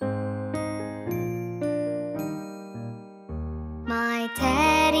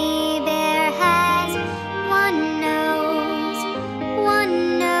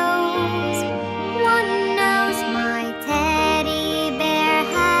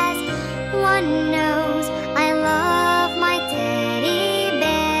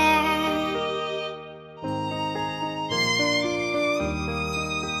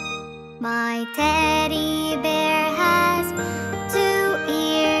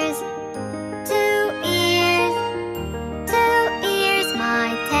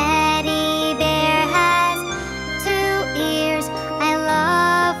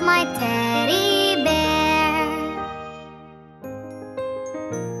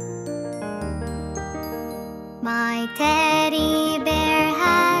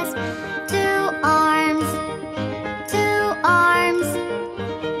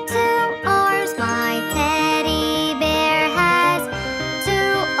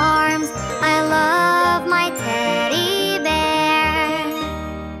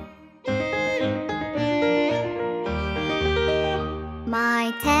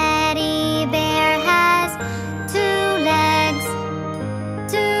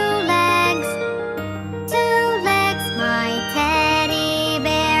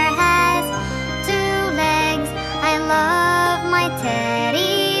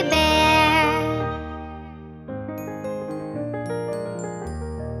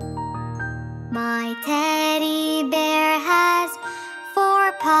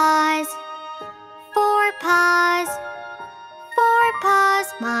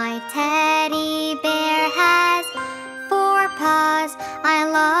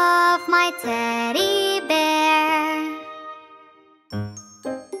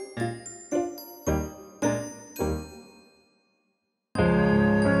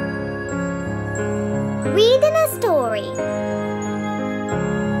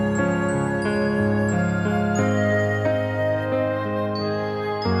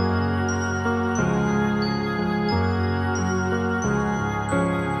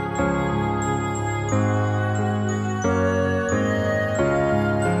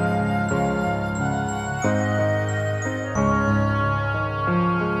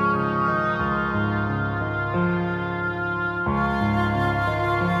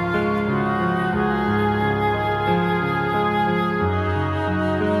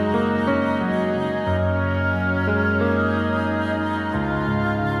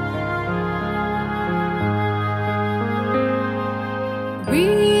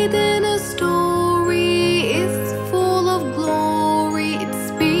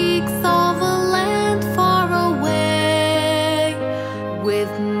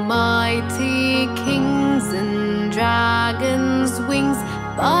 mighty kings and dragons' wings,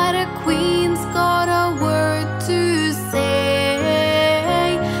 but a queen's got a word to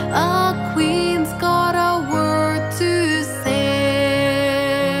say. A queen's got a word to say.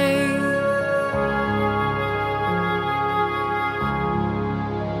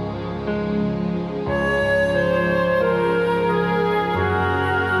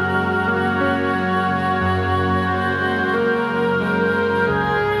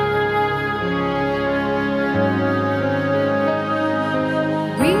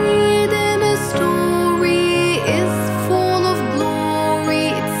 Reading a story is full of glory.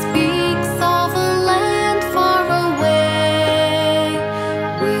 It speaks of a land far away,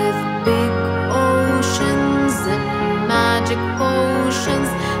 with big oceans and magic potions.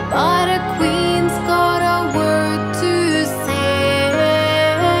 But a queen's got a word to say.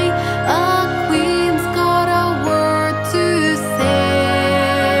 A queen's got a word to say.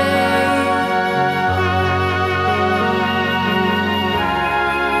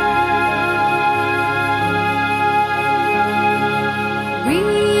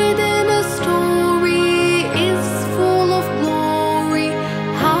 Reading a story is full of glory.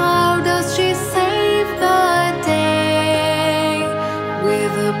 How does she save the day?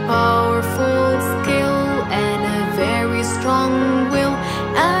 With a powerful skill and a very strong will,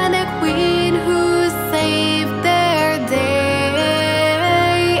 and a queen who saved their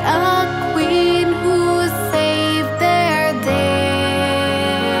day. A queen who saved their day.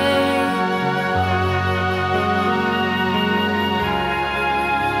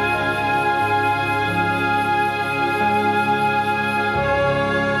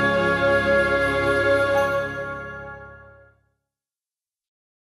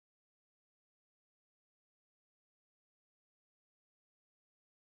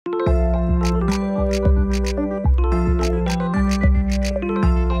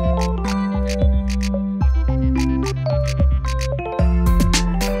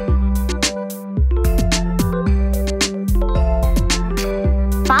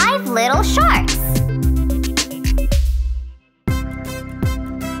 Five little sharks.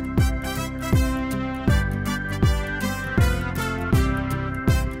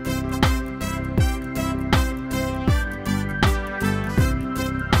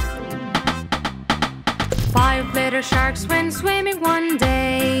 Five little sharks went swimming one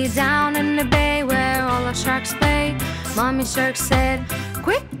day down in the bay where all the sharks play. Mommy shark said,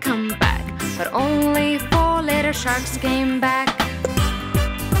 "Quick, come back." But only four little sharks came back.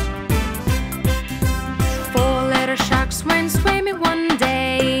 Four little sharks went swimming one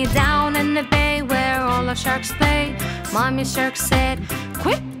day down in the bay where all the sharks play. Mommy shark said,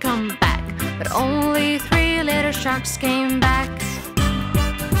 "Quick, come back." But only three little sharks came back.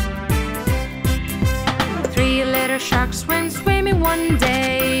 Three little sharks went swimming one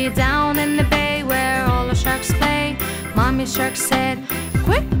day down in the bay where all the sharks play. Mommy shark said,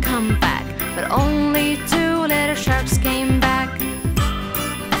 "Quick, come back." But only two little sharks came back.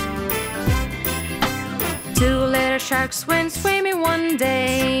 Two little sharks went swimming one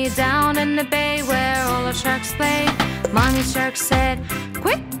day down in the bay where all the sharks play. Mommy shark said,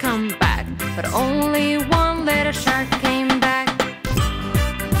 "Quick, come back." But only one little shark came back.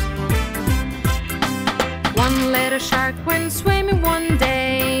 One little shark went swimming one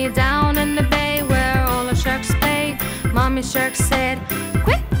day down in the bay where all the sharks play. Mommy shark said,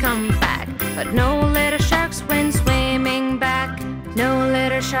 "Quick, come back." But no little sharks went swimming back. No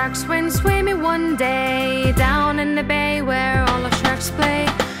little sharks went swimming one day down in the bay where all the sharks play.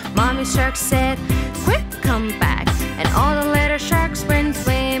 Mommy shark said, "Quick, come back." And all the little sharks went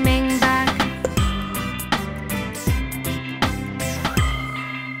swimming back.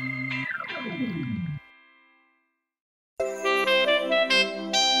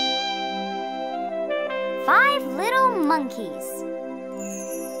 Five little monkeys.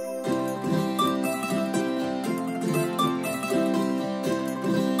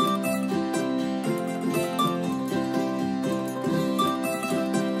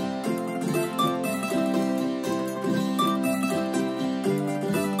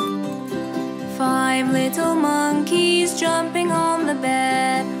 Five little monkeys jumping on the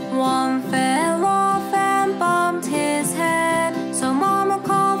bed. One fell off and bumped his head. So Mama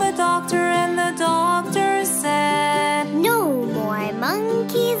called the doctor and the doctor said, No more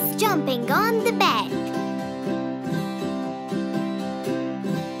monkeys jumping on the bed.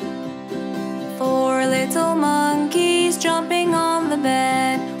 Four little monkeys jumping on the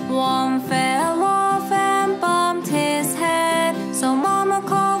bed. One fell off and bumped his head. So Mama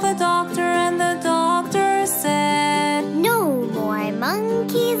called the doctor and the doctor said, No more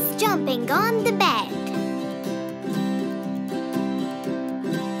monkeys jumping on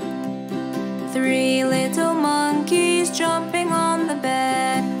 3 little monkeys jumping on the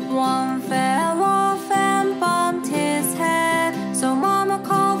bed. One fell off and bumped his head. So Mama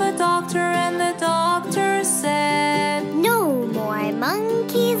called the doctor and the doctor said, No more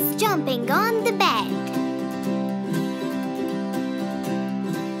monkeys jumping on the bed.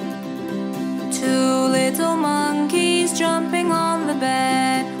 2 little monkeys jumping on the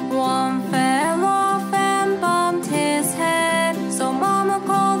bed. One fell off and bumped his head. So Mama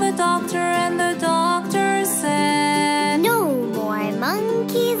called the doctor and the doctor said, No more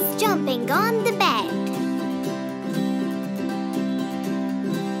monkeys jumping on the bed.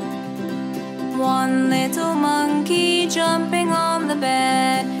 1 little monkey jumping on the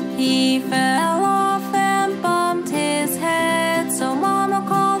bed. He fell off and bumped his head. So Mama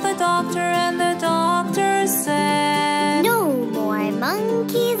called the doctor and the doctor said, No more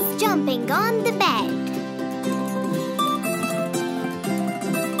monkeys jumping on the bed.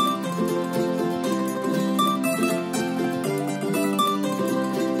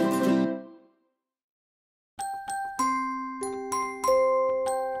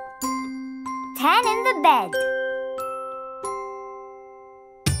 Ten in the bed.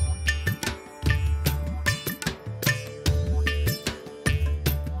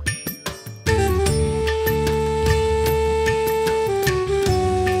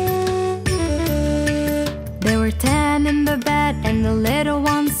 There were 10 in the bed, and the little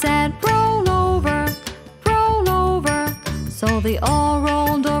one said, roll over, roll over. So they all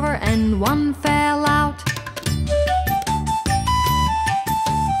rolled over and one fell out.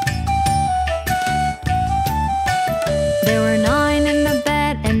 There were 9 in the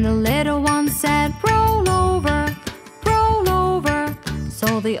bed, and the little one said, roll over, roll over.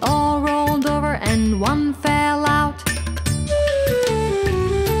 So they all rolled over and one fell out.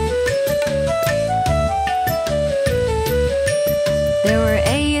 There were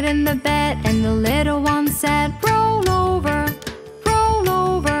 8 in the bed, and the little one said, roll over, roll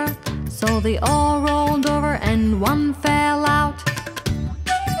over. So they all rolled over and one fell out.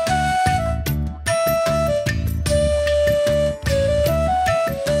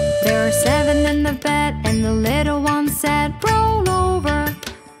 There were 7 in the bed, and the little one said, roll over,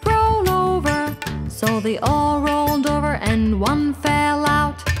 roll over. So they all rolled over and one fell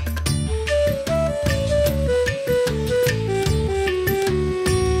out.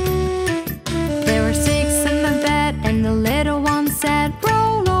 There were 6 in the bed, and the little one said,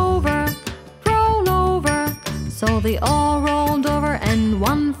 roll over, roll over. So they all rolled over and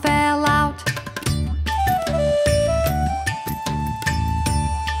one fell out.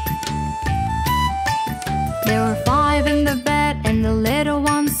 There were 5 in the bed, and the little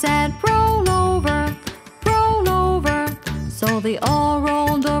one said, roll over, roll over. So they all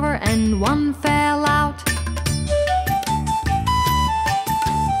rolled over and one fell out.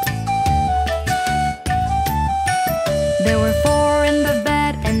 There were 4 in the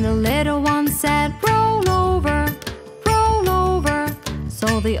bed, and the little one said, roll over, roll over.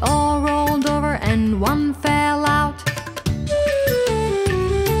 So they all rolled over and one fell out.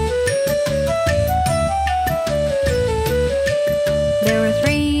 There were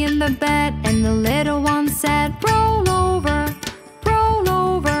 3 in the bed, and the little one said, roll over, roll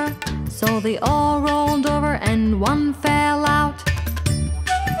over. So they all rolled over and one fell out.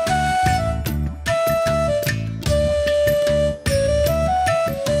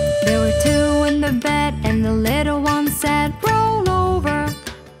 There were 2 in the bed, and the little one said, roll over,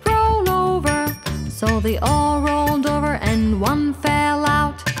 roll over. So they all rolled over and one fell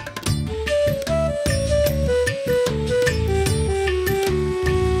out.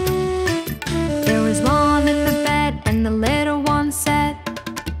 There was 1 in the bed, and the little one said,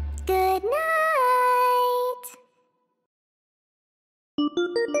 Good night.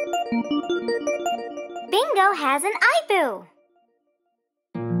 Bingo has an eyeboo.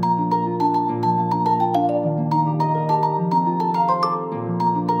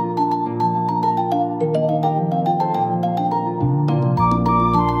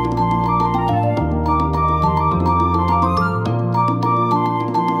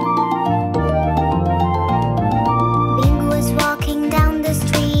 Bingo was walking down the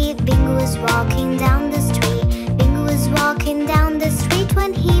street. Bingo was walking down the street. Bingo was walking down the street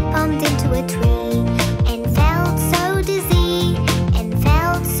when he bumped into a tree and felt so dizzy, and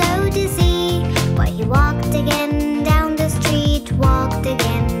felt so dizzy. But he walked again down the street, walked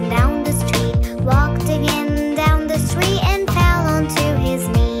again down the street, walked again down the street and fell onto his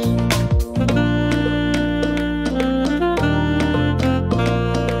knee.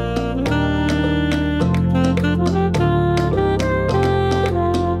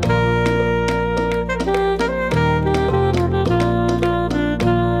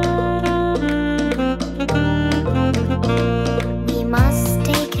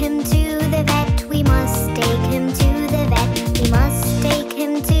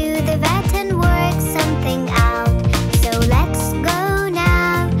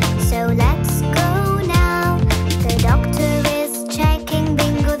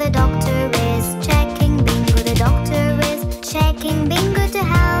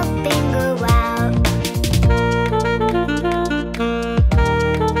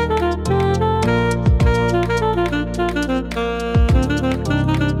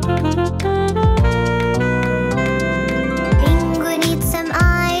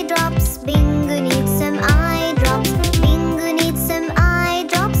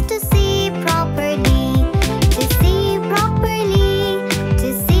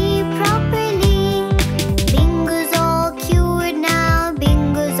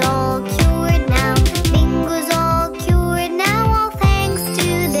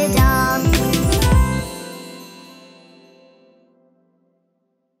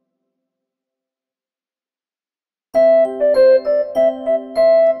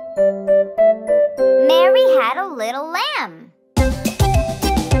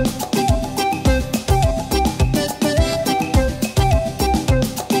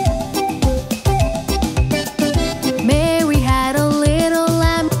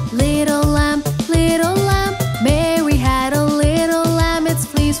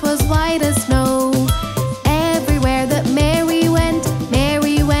 white as snow. Everywhere that Mary went,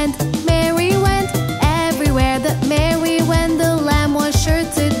 Mary went, Mary went. Everywhere that Mary went, the lamb was sure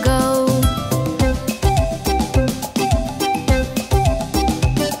to go.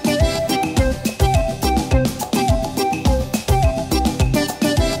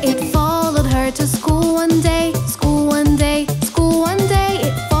 It followed her to school one day, school one day, school one day.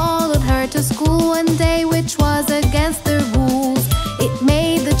 It followed her to school one day, which was against the rules. It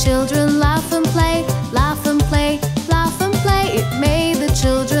made the children laugh and play, laugh and play, laugh and play. It made the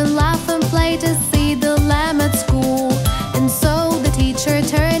children laugh and play to see the lamb at school. And so the teacher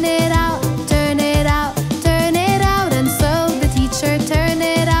turned it out, turn it out, turn it out. And so the teacher turned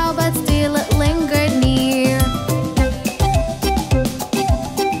it out, but still it lingered near.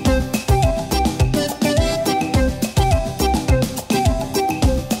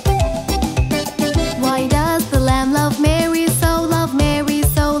 Why does the lamb love Mary so, love Mary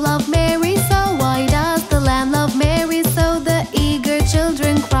so, love Mary so? Why does the lamb love Mary so? The eager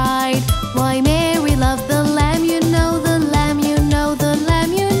children cried. Why Mary loved the lamb, you know, the lamb, you know, the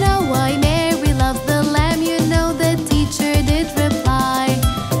lamb, you know. Why Mary loved the lamb, you know, the teacher did reply.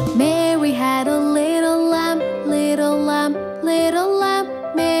 Mary had a little lamb, little lamb, little lamb.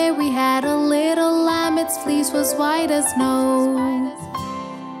 Mary had a little lamb, its fleece was white as snow.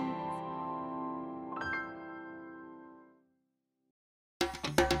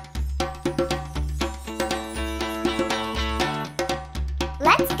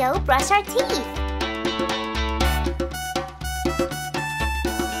 Let's go brush our teeth.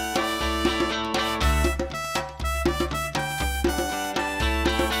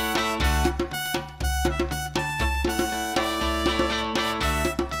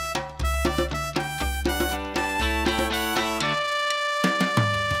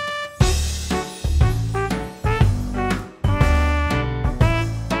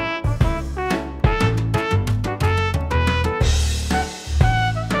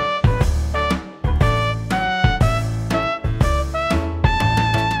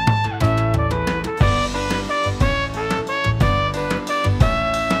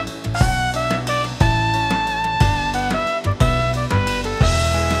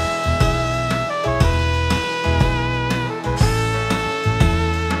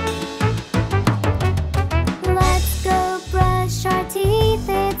 Let's go brush our teeth,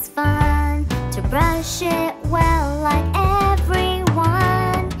 it's fun to brush it well like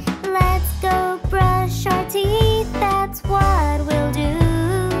everyone. Let's go brush our teeth, that's what we'll do.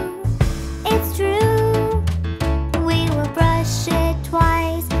 It's true. We will brush it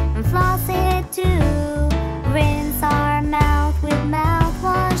twice and floss it too. Rinse our mouth with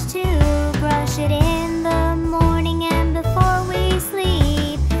mouthwash too. Brush it in the morning and before we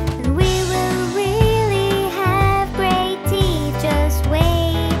sleep. And we will really have great teeth. Just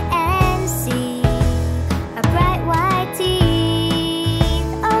wait and see.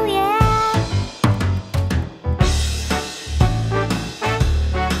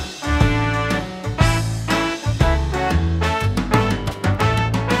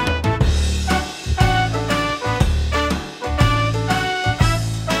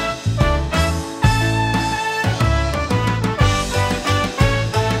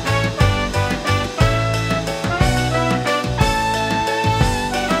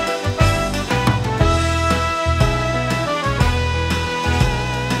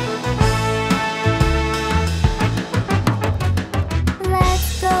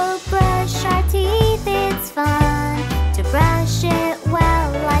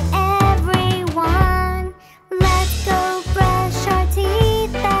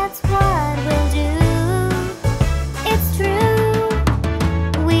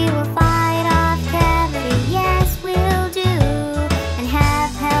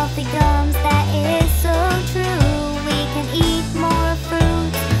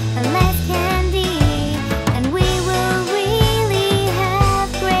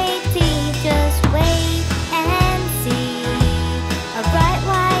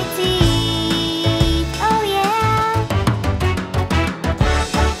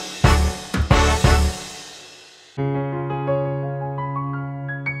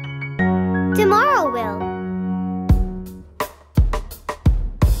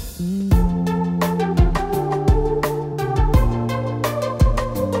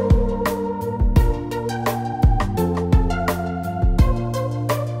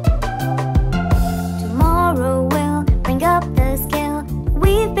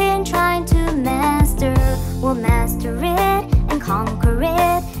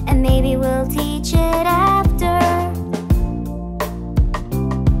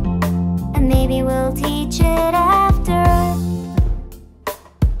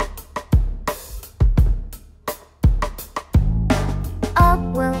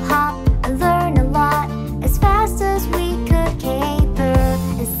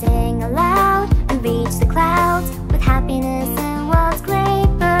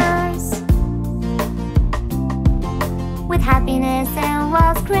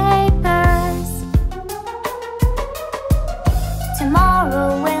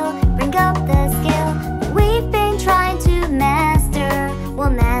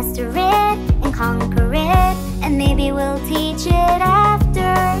 teach it after.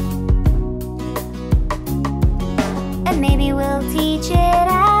 And maybe we'll teach it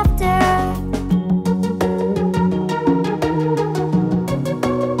after.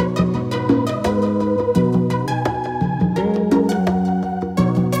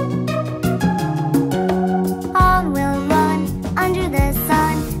 On we'll run under the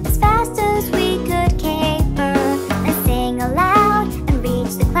sun as fast as we could caper, and sing aloud and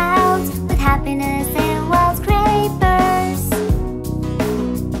reach the clouds with happiness and wild scrapers.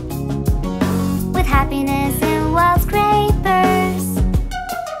 With happiness and wild scrapers.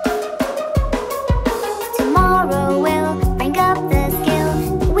 Tomorrow we'll bring up the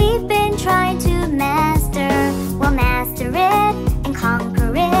skill we've been trying to master. We'll master it and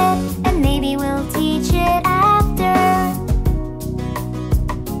conquer it, and maybe we'll teach it after.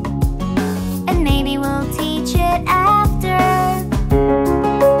 And maybe we'll teach it after.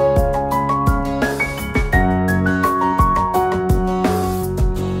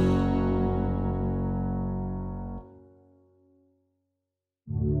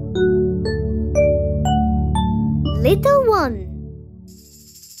 Little one.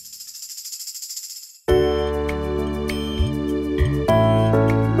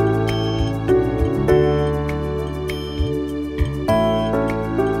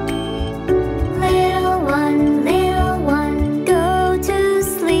 Little one, go to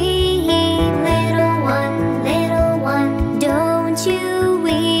sleep. Little one, don't you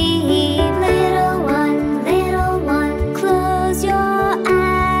weep. Little one, close your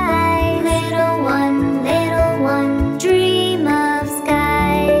eyes. Little one, dream of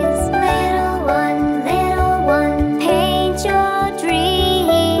skies. Little one, paint your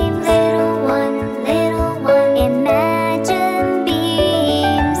dreams. Little one, imagine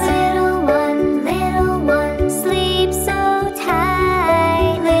beams. Little one, sleep so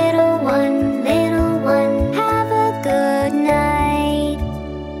tight. Little one, have a good night.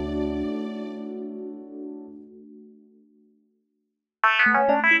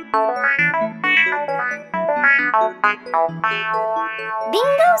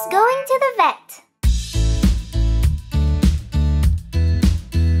 Bingo's going to the vet.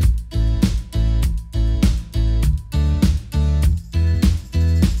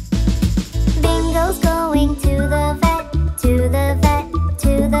 Bingo's going to the vet, to the vet,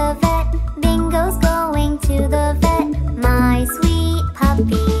 to the vet. Bingo's going to the vet, my sweet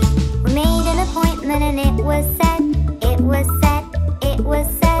puppy. We made an appointment and it was set, it was set, it was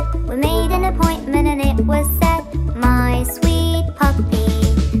set. We made an appointment and it was set, my sweet puppy.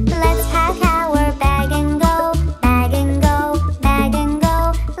 Let's pack our bag and go, bag and go, bag and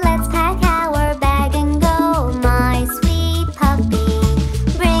go. Let's pack our bag and go, my sweet puppy.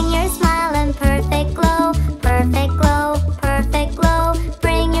 Bring your smile and perfect glow, perfect glow, perfect glow.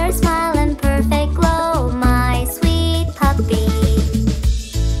 Bring your smile and perfect glow, my sweet puppy.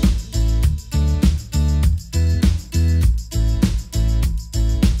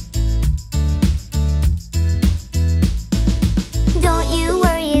 Don't you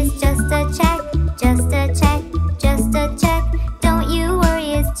worry, it's just a check, just a check, just a check. Don't you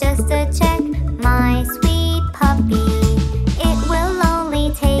worry, it's just a check, my sweet puppy. It will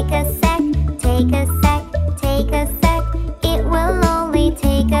only take a sec, take a sec, take a sec. It will only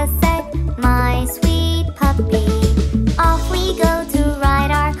take a sec, my sweet puppy. Off we go to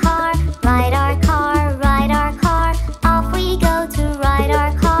ride our car, ride our car, ride our car. Off we go to ride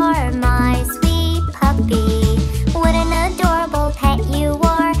our car, my sweet puppy. What an adorable pet you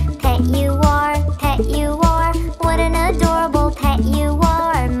are, pet you are, pet you are. What an adorable pet you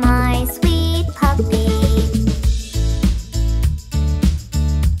are, my sweet puppy.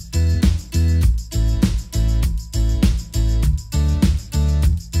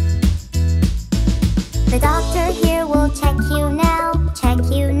 The doctor here will check you now, check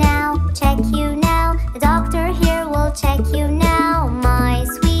you now, check you now. The doctor here will check you now, my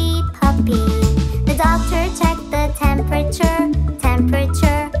sweet puppy. The doctor checked the temperature,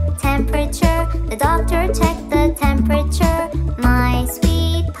 temperature, temperature. The doctor checked the temperature, my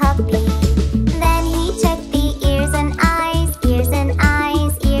sweet puppy. Then he checked the ears and eyes, ears and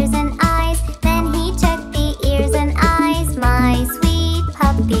eyes, ears and eyes. Then he checked the ears and eyes, my sweet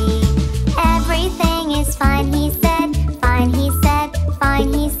puppy. Everything is fine, he said, fine, he said,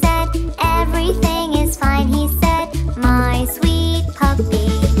 fine, he said. Everything is fine, he said, my sweet puppy.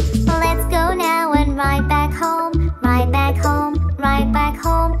 Let's go now and ride back home, ride back home, ride back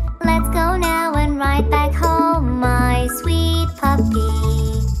home. Let's go now and ride back home, my sweet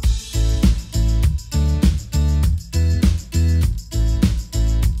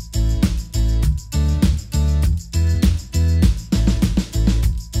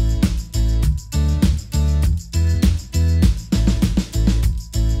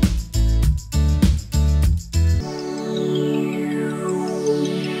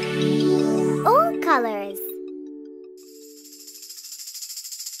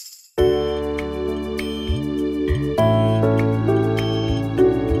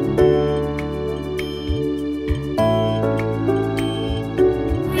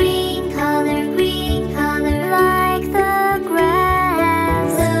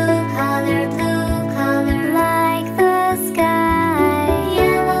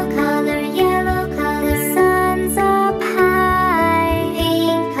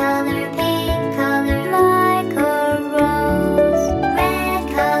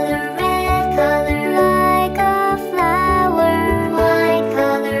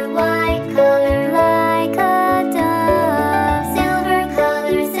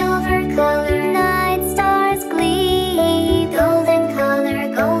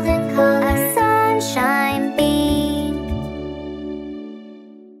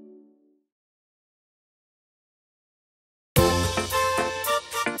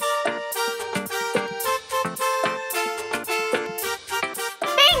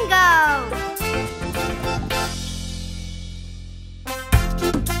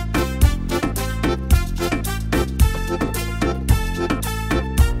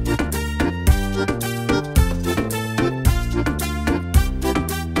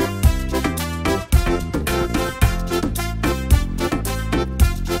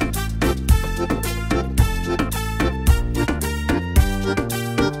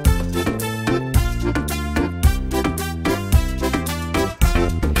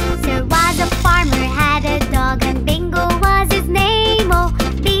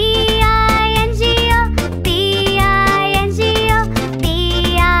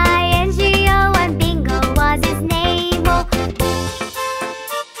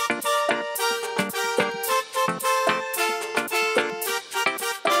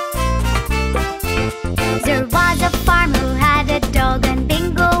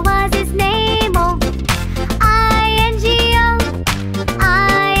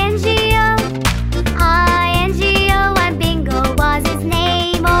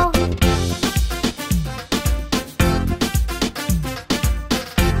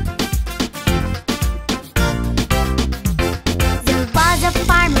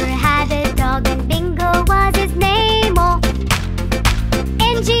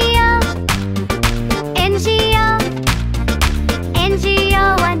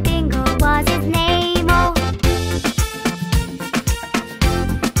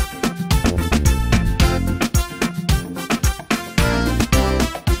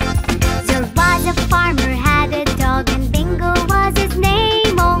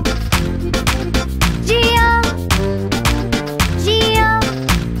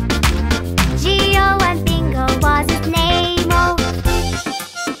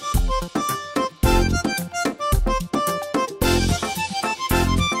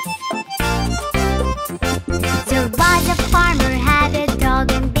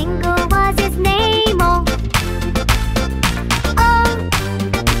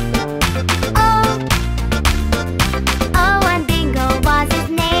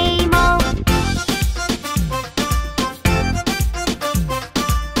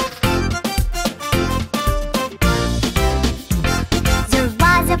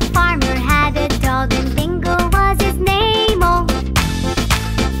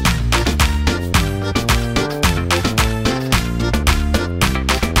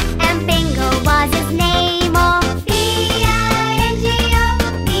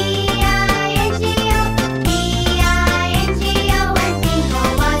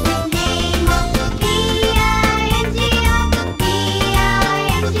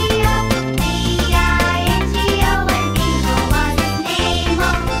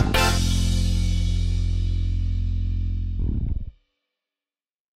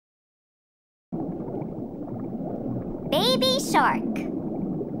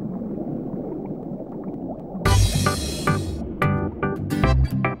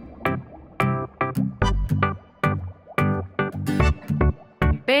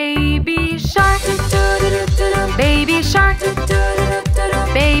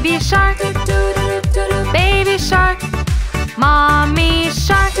Mommy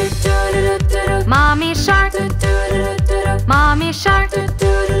shark, mommy shark, mommy shark,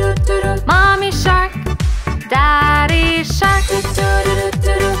 mommy shark. Daddy shark,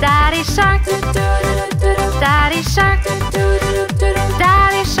 daddy shark, daddy shark,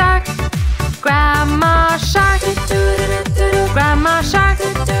 daddy shark. Grandma shark, grandma shark,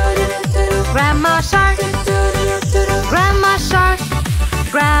 grandma shark, grandma shark.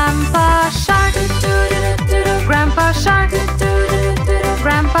 Grandpa shark, grandpa shark,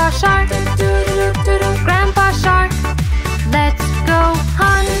 grandpa shark, grandpa shark. Let's go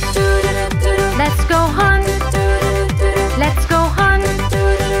hunt, let's go hunt, let's go hunt,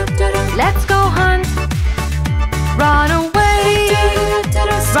 let's go hunt. Run away,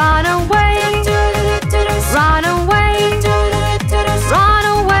 run away, run away, run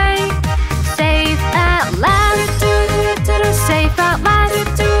away. Safe at last, safe at last,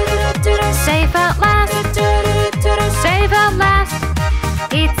 safe at last, safe at last.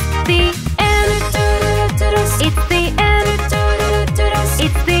 It's the end, it's the end, it's the end,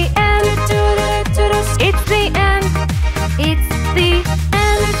 it's the end, it's the end, it's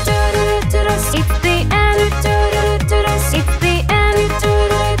the end, it's the end,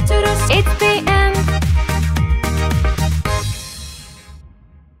 it's the end.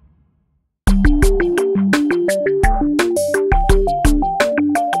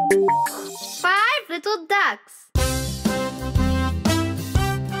 5 little ducks.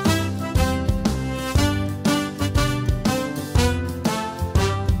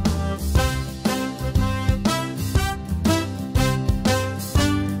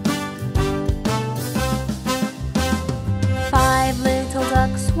 Five little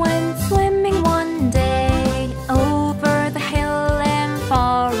ducks went swimming one day over the hill and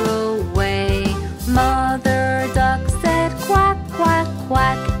far away. Mother duck said quack, quack,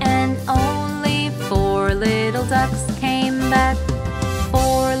 quack, and only 4 little ducks came back.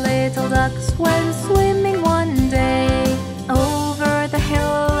 4 little ducks went swimming one day over the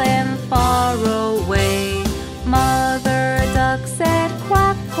hill and far away. Mother duck said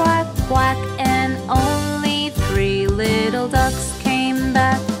quack, quack, quack, and only 3 little ducks came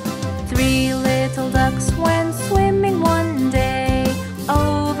back. 3 little ducks went swimming one day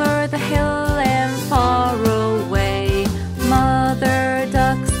over the hill and far away. Mother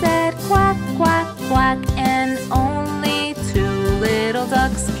duck said quack, quack, quack, and only 2 little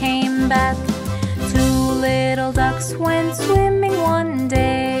ducks came back. 2 little ducks went swimming one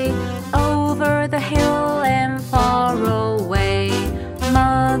day over the hill and far away.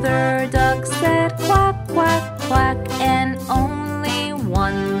 Mother duck said quack, quack, quack, and only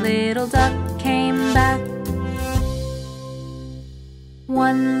 1 little duck came back.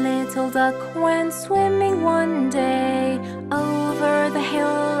 1 little duck went swimming one day over the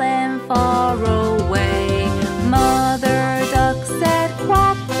hill and far away. Mother duck said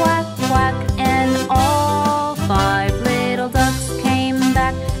quack, quack, quack, and all 5 little ducks came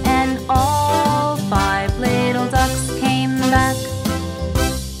back, and all 5 little ducks came back.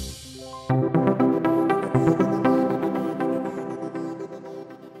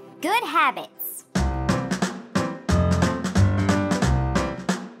 Good habits.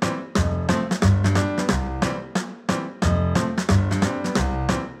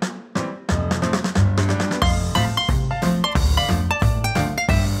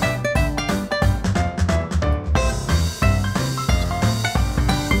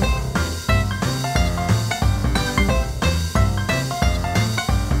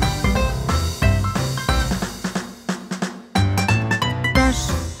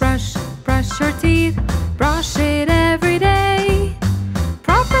 Brush your teeth, brush it every day.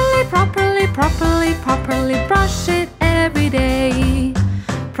 Properly, properly, properly, properly brush it every day.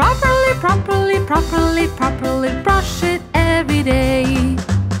 Properly, properly, properly, properly brush it every day.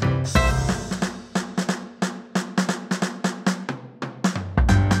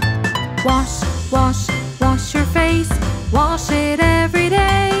 Wash, wash, wash your face, wash it every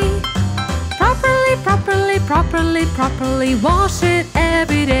day. Properly, properly, properly, properly wash it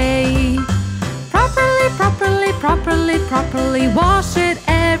every day. Properly, properly, properly, properly wash it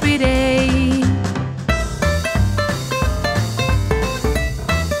every day.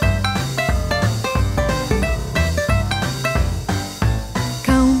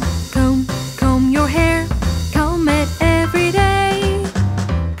 Comb, comb, comb your hair, comb it every day.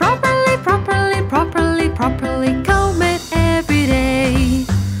 Properly, properly, properly, properly comb it every day.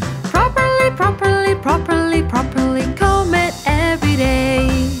 Properly, properly, properly, properly comb it every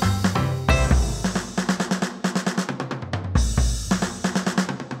day.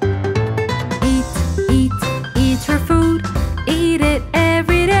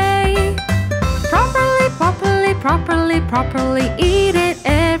 properly, properly, eat it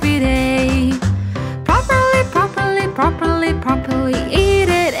every day. Properly, properly, properly, properly, eat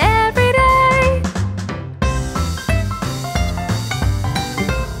it every day.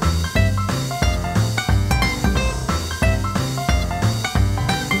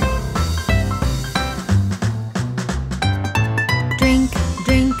 Drink,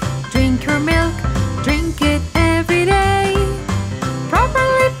 drink, drink your milk, drink it every day.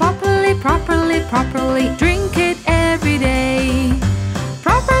 Properly, properly, properly, properly, drink it every day.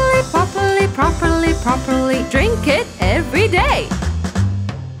 Properly, properly, properly, properly, drink it every day.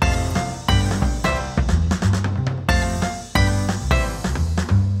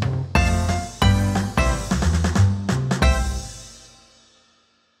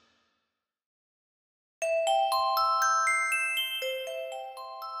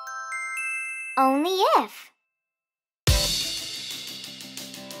 Only if.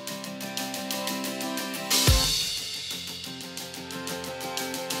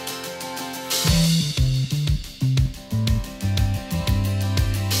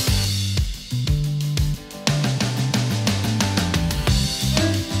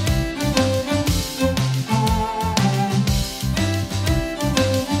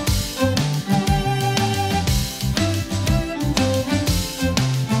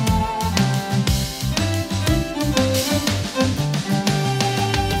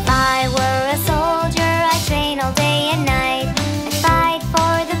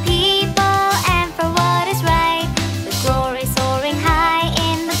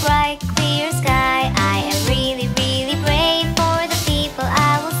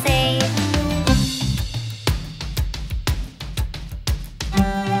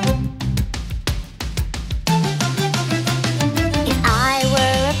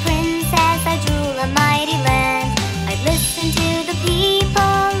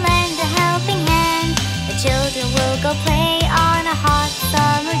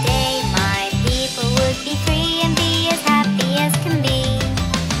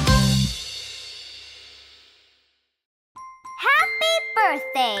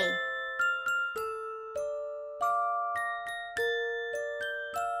 Birthday.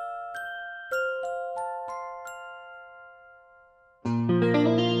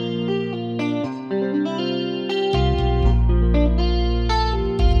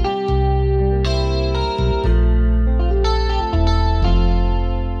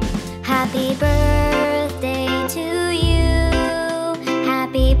 Happy birthday to you.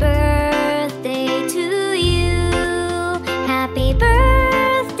 Happy birthday to you. Happy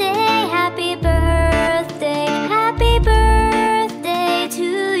birthday, happy birthday, happy birthday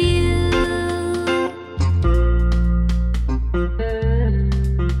to you.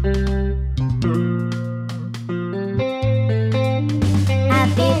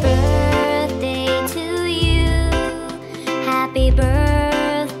 Happy birthday to you. Happy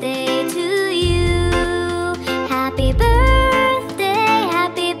birthday to you. Happy birthday,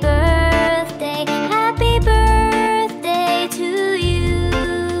 happy birthday, happy birthday to you.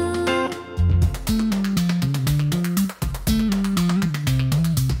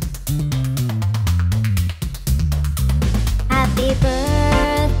 Happy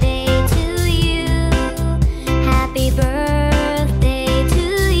birthday to you. Happy birthday to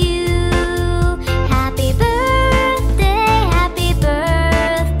you. Happy birthday, happy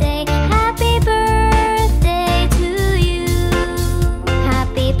birthday, happy birthday to you.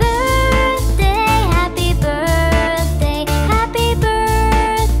 Happy birthday, happy birthday, happy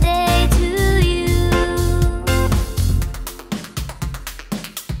birthday to you.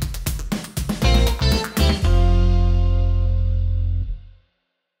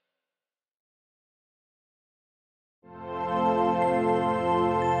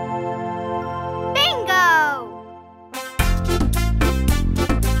 Bingo!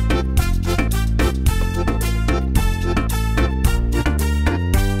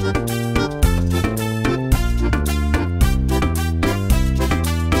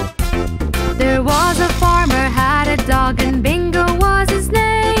 There was a farmer, had a dog, and Bingo was his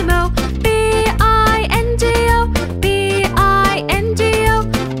name. Oh, B-I-N-G-O, B-I-N-G-O,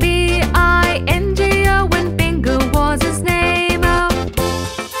 B-I-N-G-O, when Bingo was his name. Oh.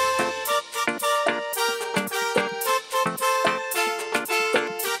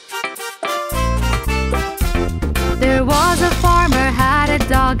 There was a farmer, had a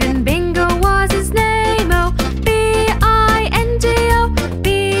dog, and Bingo was his name. Oh, B-I-N-G-O,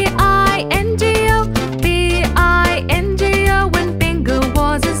 B-I-N-G-O, B-I-N-G-O, when Bingo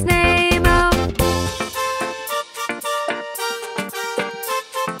was his name. Oh.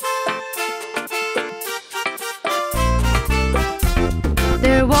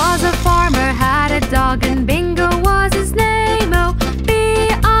 There was a farmer, had a dog, and Bingo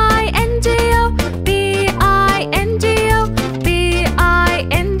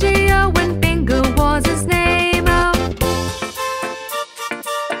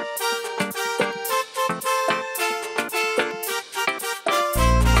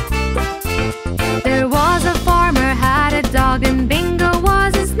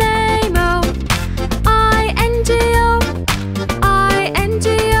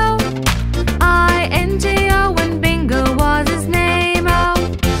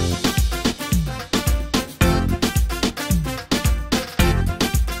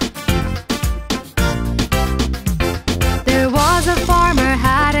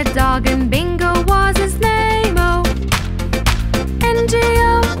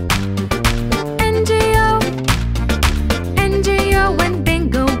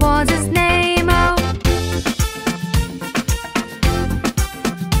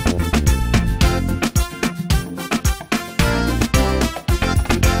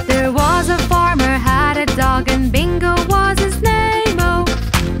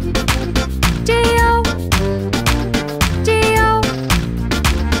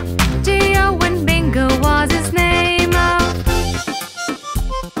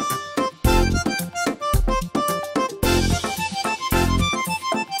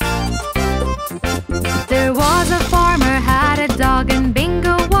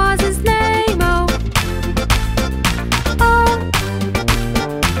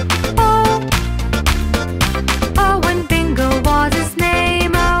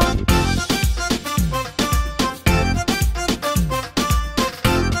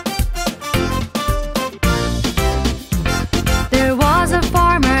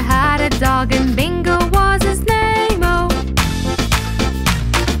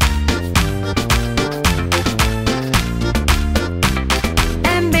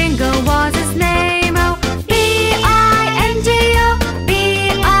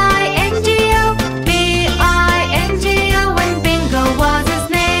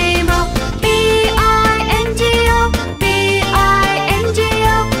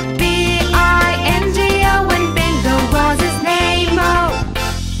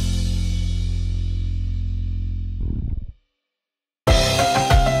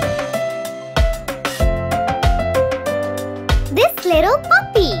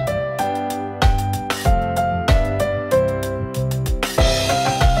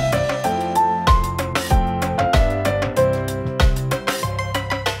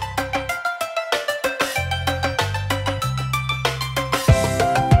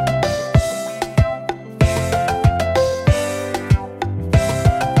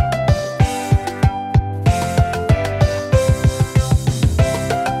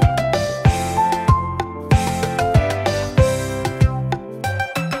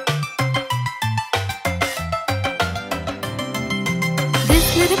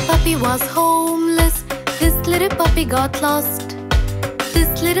puppy was homeless. This little puppy got lost. This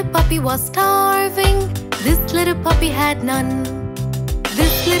little puppy was starving. This little puppy had none.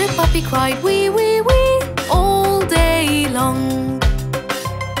 This little puppy cried wee wee wee all day long.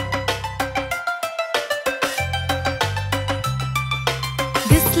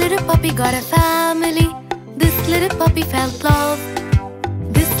 This little puppy got a family. This little puppy felt love.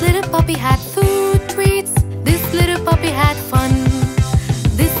 This little puppy had food treats. This little puppy had fun.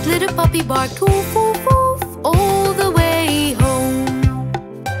 This little puppy barked woof woof woof all the way home.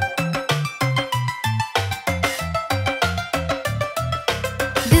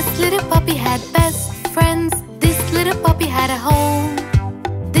 This little puppy had best friends. This little puppy had a home.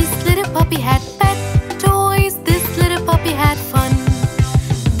 This little puppy had pet toys. This little puppy had fun.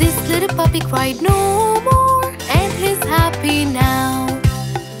 This little puppy cried no more and is happy now.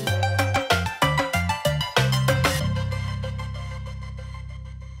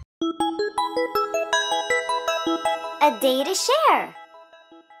 A day to share.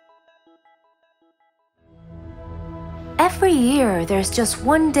 Every year, there's just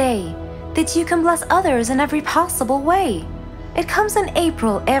one day that you can bless others in every possible way. It comes in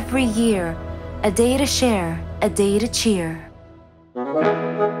April every year. A day to share, a day to cheer.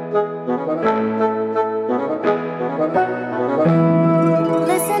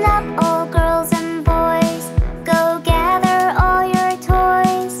 Listen up, all girls and boys. Go gather all your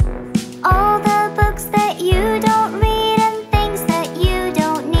toys. All the books that you don't read and things that you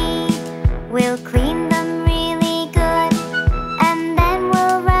don't need. We'll clean them really good and then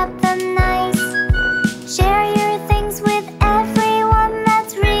we'll wrap them nice. Share your things with everyone,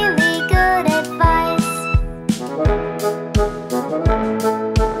 that's really good advice.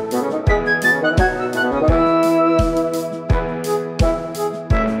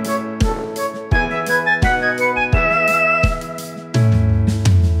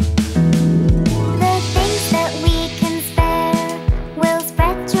 The things that we can spare will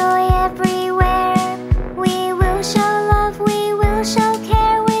spread joy everywhere. We will show love, we will show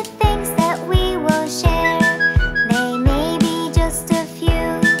care with things that we will share. They may be just a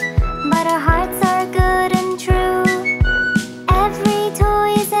few, but our hearts are good and true. Every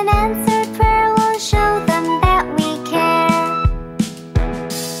toy is an answered prayer, we'll show them that we care.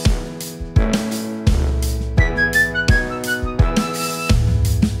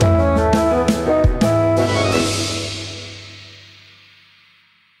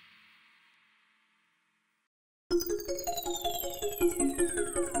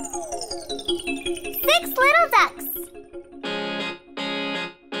 Six little ducks.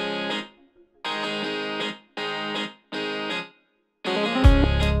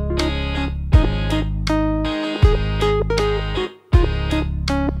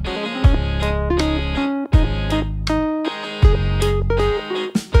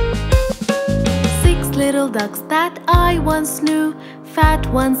 Six little ducks that I once knew. Fat,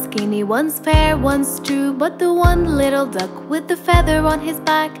 one skinny, one's fair, one's true. But the one little duck with the feather on his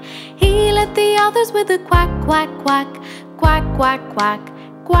back, he led the others with a quack, quack, quack. Quack, quack, quack.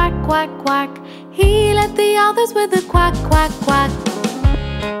 Quack, quack, quack. He led the others with a quack, quack, quack.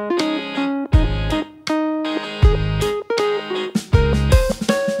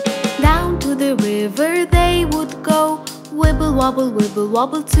 Down to the river they would go. Wibble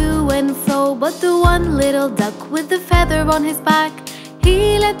wobble to and fro. But the one little duck with the feather on his back,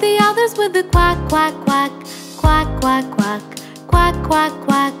 he led the others with the quack, quack, quack. Quack, quack, quack. Quack, quack,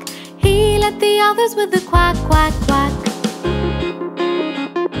 quack. He led the others with the quack, quack, quack.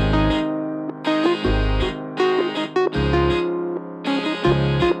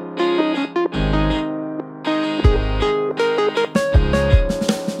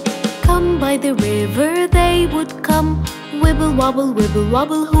 Come by the river they would come. Wibble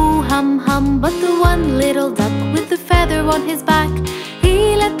wobble, hoo hum hum. But the one little duck with the feather on his back,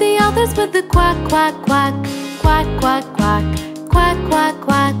 he led the others with the quack, quack, quack. Quack, quack, quack. Quack, quack,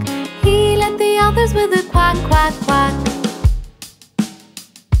 quack. He led the others with the quack, quack, quack.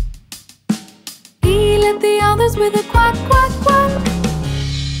 He led the others with a quack, quack, quack.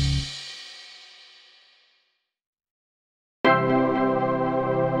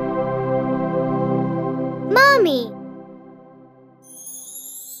 Mommy!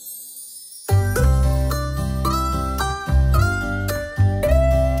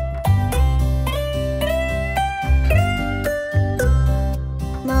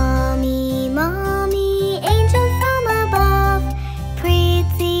 Mommy, mommy, angel from above,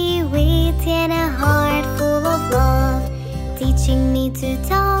 pretty, witty, and a heart full of love, teaching me to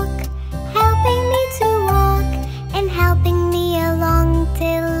talk, helping me to walk, and helping me along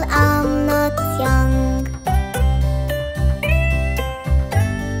till I'm not young.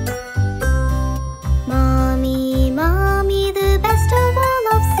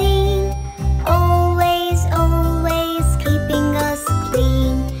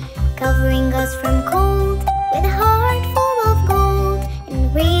 us from cold with a heart full of gold,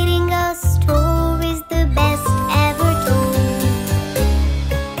 and reading us stories the best ever told.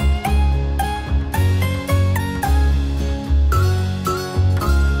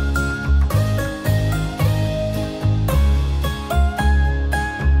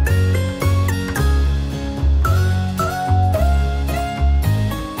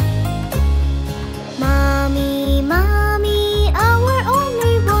 Mommy, mommy, our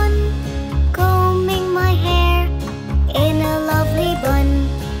only one, combing my hair in a lovely bun,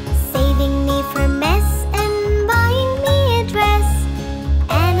 saving me from mess and buying me a dress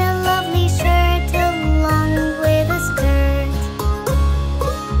and a lovely shirt along with a skirt.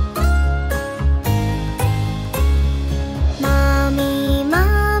 Mommy,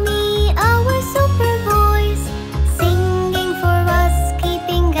 mommy, our super voice, singing for us,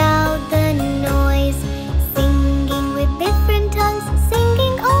 keeping out the noise, singing with different tongues,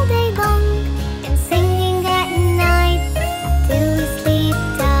 singing all day long, and singing at night till we sleep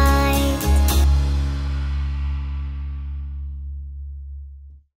tight.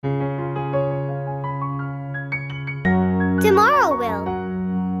 Tomorrow will.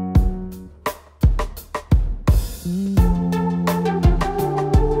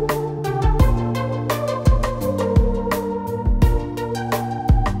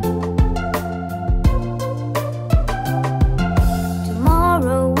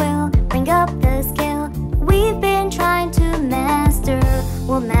 Tomorrow will bring up the skill we've been trying to master.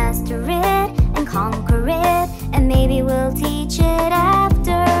 We'll master it and conquer it, and maybe we'll teach it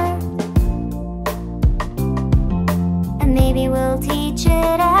after. And maybe we'll teach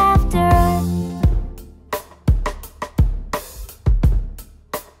it after.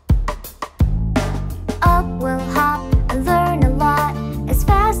 Up we'll hop and learn a lot as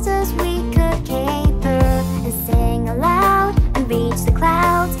fast as we could caper, and sing aloud and reach the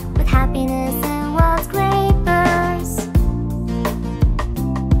clouds with happiness and wild scrapers.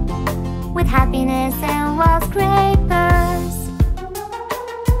 With happiness and wild scrapers.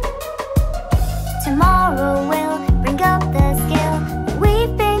 Tomorrow will bring up the skill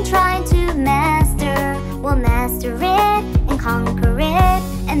we've been trying to master. We'll master it and conquer it,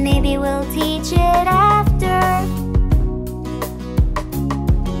 and maybe we'll teach it after.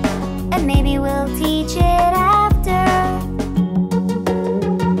 And maybe we'll teach it after.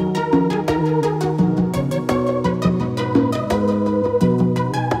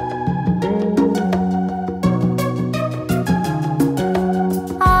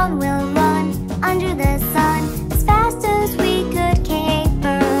 On we'll run under the sun as fast as we could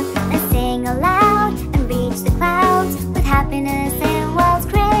caper, and sing aloud and reach the clouds with happiness and wild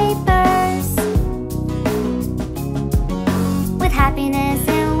scrapers. With happiness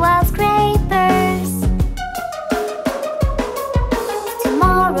and wild scrapers.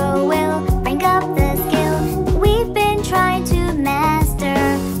 Tomorrow will bring up the skill we've been trying to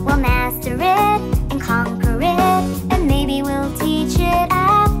master. We'll master it and conquer it, and maybe we'll teach it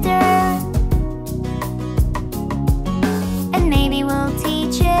after. And maybe we'll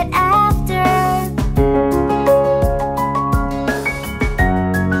teach it after.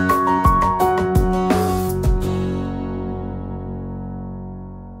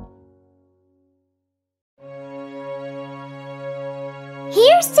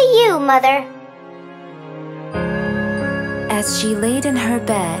 Here's to you, Mother. As she laid in her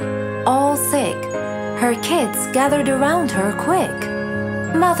bed, all sick, her kids gathered around her quick.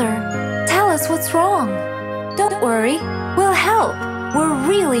 Mother, tell us what's wrong. Don't worry, we'll help. We're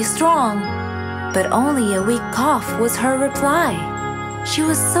really strong. But only a weak cough was her reply. She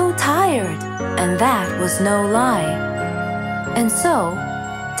was so tired, and that was no lie. And so,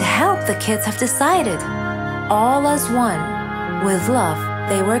 to help, the kids have decided, all as one, with love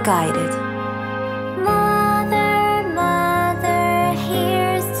they were guided. Mother, mother,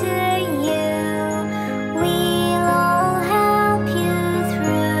 here's to you. We'll all help you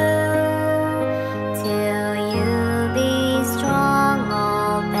through, till you be strong,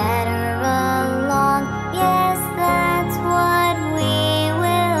 all better along. Yes, that's what we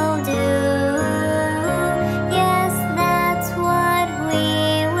will do. Yes, that's what we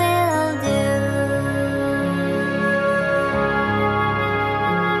will do.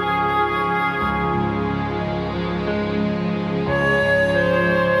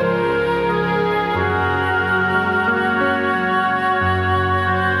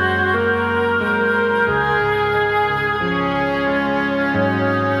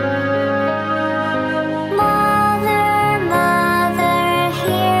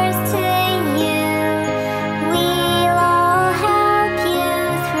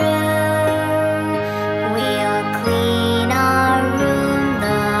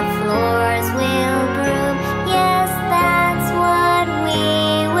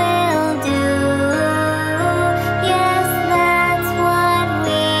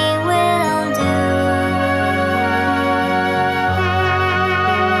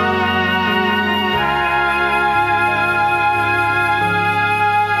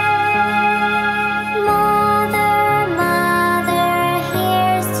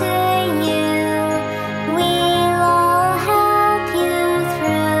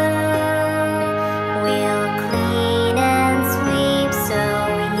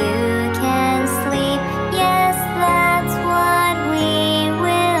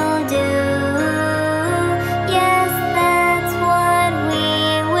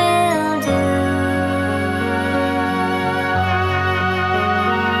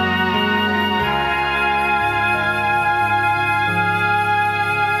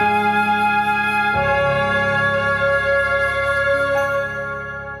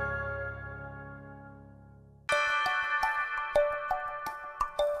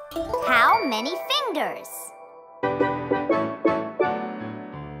 many fingers?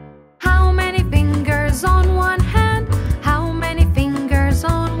 How many fingers on one hand? How many fingers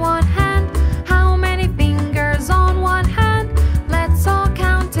on one hand? How many fingers on one hand? Let's all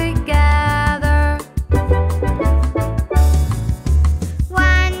count together.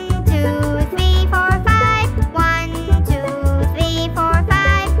 1, 2, 3, 4, 5. 1, 2, 3, 4,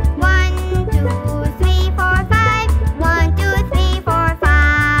 5. 1, 2, 3, 4, 5. 1, 2, 3, 4, 5.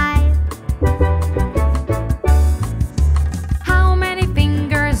 How many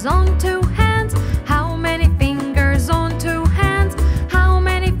fingers on two hands? How many fingers on two hands? How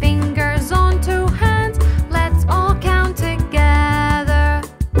many fingers on two hands? Let's all count together.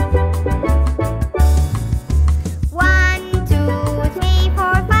 1, 2, 3,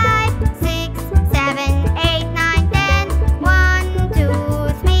 4, 5, 6, 7, 8, 9, 10. 1, 2,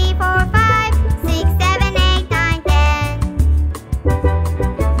 3, 4, 5, 6, 7, 8, 9, 10.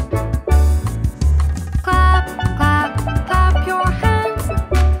 Clap, clap, clap your hands.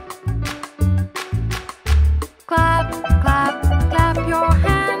 Clap, clap, clap your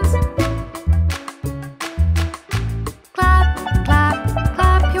hands. Clap, clap,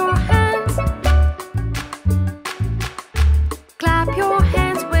 clap your hands. Clap your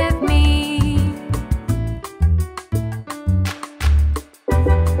hands with me.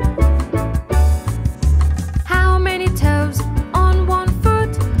 How many toes on one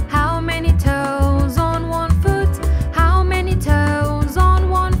foot? How many toes on one foot? How many toes on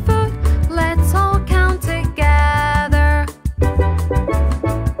one foot? Let's all count together.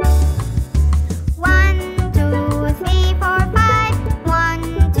 1, 2, 3, 4, 5.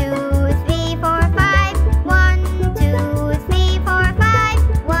 1, 2, 3, 4, 5. 1, 2, 3, 4, 5.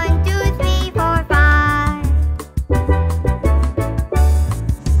 1, 2, 3, 4, 5.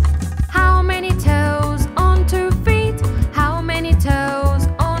 How many toes on 2 feet? How many toes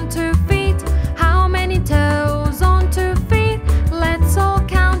on 2 feet? How many toes on 2 feet? Let's all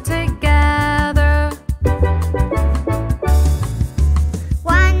count together.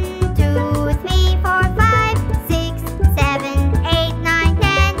 1, 2, 3, 4, 5, 6, 7, 8, 9,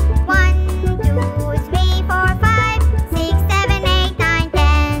 10. 1, 2, 3, 4, 5, 6, 7, 8, 9,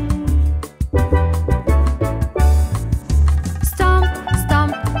 10. Stomp,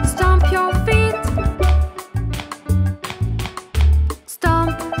 stomp, stomp your feet.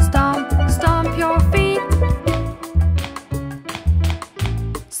 Stomp, stomp, stomp your feet.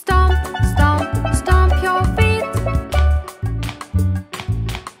 Stomp, stomp, stomp your feet.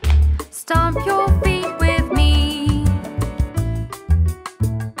 Stomp your feet with me.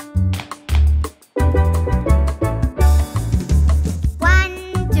 1,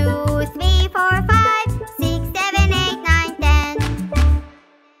 2, 3, 4, 5, 6, 7, 8, 9, 10.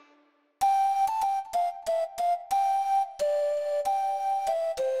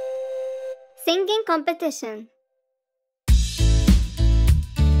 Singing competition.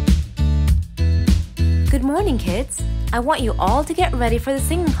 Good morning, kids. I want you all to get ready for the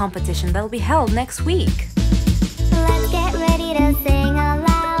singing competition that will be held next week. Let's get ready to sing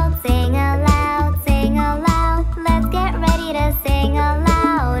aloud, sing aloud, sing aloud. Let's get ready to sing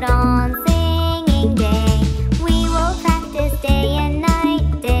aloud on singing day. We will practice day and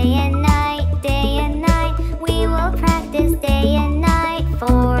night, day and night, day and night. We will practice day and night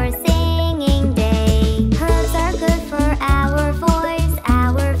for singing day. Herbs are good for our voice,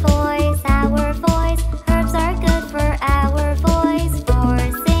 our voice, our voice. Herbs are good for our voice for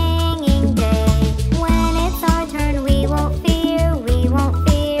singing day. When it's our turn, we won't fear, we won't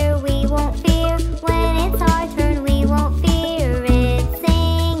fear, we won't fear. When it's our turn, we won't fear. It's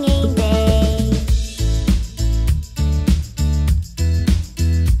singing day.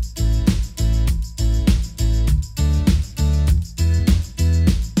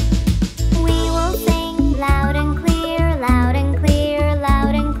 We will sing loud and clear, loud and clear,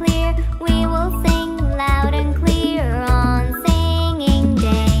 loud and clear. We will sing loud and clear on singing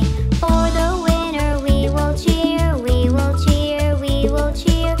day. For the winner we will cheer, we will cheer, we will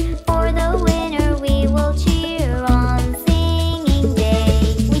cheer. For the winner we will cheer on singing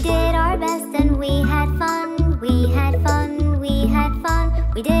day. We did our best and we had fun, we had fun, we had fun.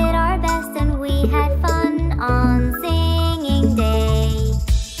 We did our best and we had fun on singing day.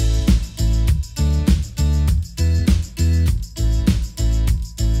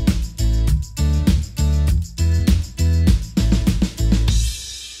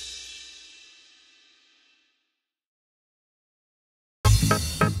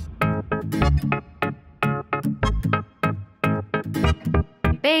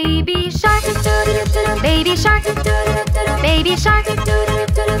 Baby shark, baby shark, baby shark,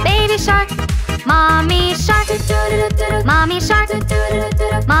 baby shark. Mommy shark, mommy shark,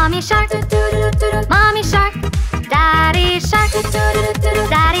 Mommy shark, mommy shark. Daddy shark,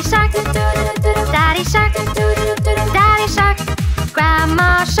 daddy shark, daddy shark, daddy shark.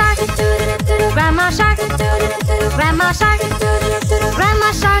 Grandma shark, grandma shark, grandma shark,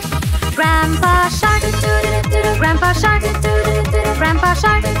 grandma shark. Grandpa shark, grandpa shark, grandpa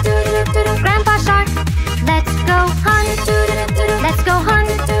shark, grandpa shark. Let's go hunt, let's go hunt,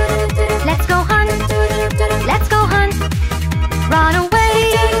 let's go hunt, let's go hunt. Run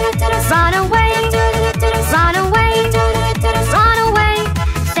away, run away, run away, run away.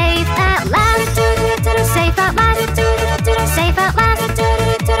 Safe at last, safe at last, safe at last,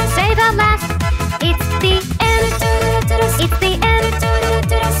 safe at last. It's the end, it's the end, it's the end,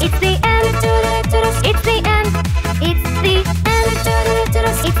 it's the end, it's the end,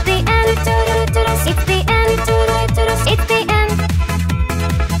 it's the end, it's the end, it's the end.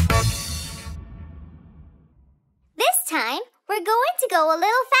 This time, we're going to go a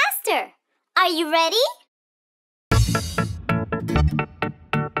little faster. Are you ready?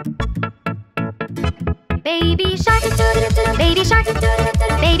 Baby shark, baby shark,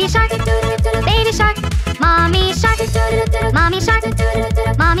 baby shark, baby shark. Mommy shark, mommy shark,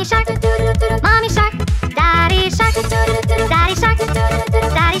 mommy shark, mommy shark. Daddy shark, daddy shark,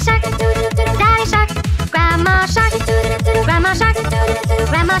 daddy shark, daddy shark. Grandma shark, grandma shark,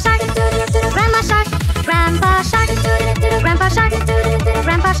 grandma shark, grandma shark. Grandpa shark, grandpa shark,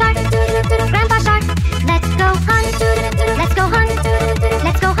 grandpa shark, grandpa shark. Let's go hunt, let's go hunt,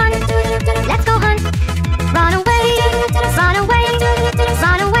 let's go hunt, let's go hunt. Run away, run away,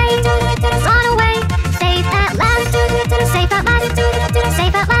 run away, run away. Safe at last, safe at last,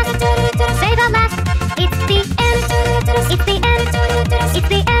 safe at last, safe at last. It's the end, it's the end, it's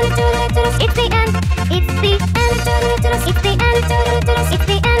the end, it's the end, it's the end, it's the end, it's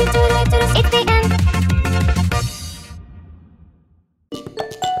the end, it's the end.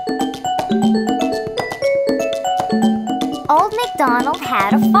 Old MacDonald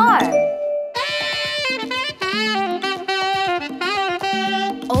had a farm.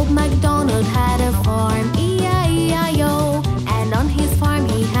 Old MacDonald had a farm, E-I-E-I-O. And on his farm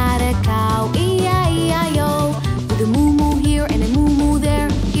he had a cow, E-I-E-I-O. With a moo-moo here and a moo-moo there.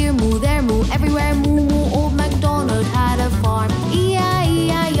 Here moo, there moo, everywhere moo-moo. Old MacDonald had a farm,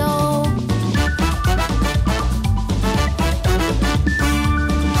 E-I-E-I-O.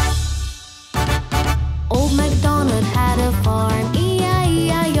 Old MacDonald had a farm,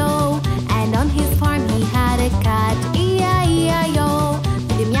 E-I-E-I-O. And on his farm he had a cat, E-I-E-I-O.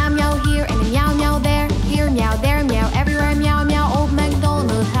 With a meow meow here and a meow meow there. Here meow, there meow, everywhere meow meow. Old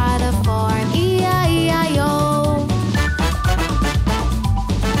MacDonald had a farm, E-I-E-I-O.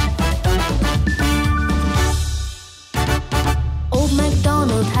 Old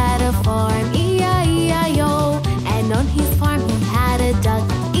MacDonald had a farm, E-I-E-I-O. And on his farm he had a duck,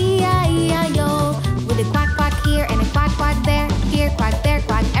 E-I-E-I-O. With a quack quack here and a quack quack there. Here quack, there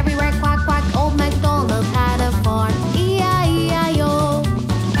quack, everywhere quack quack. Old MacDonald had a farm, E-I-E-I-O.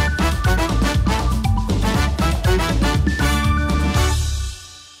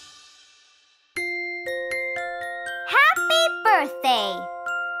 Happy birthday!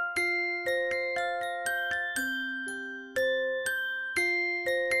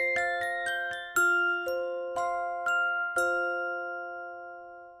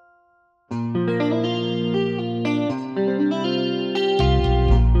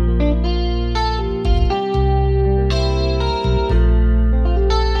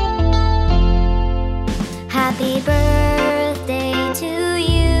 Happy birthday to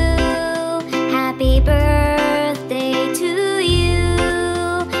you. Happy birthday to you.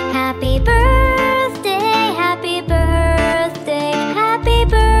 Happy birthday, happy birthday, happy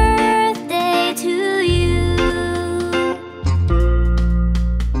birthday to you.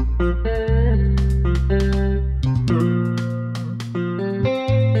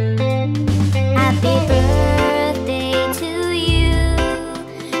 Happy birthday to you.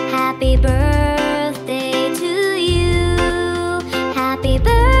 Happy birthday to you. Happy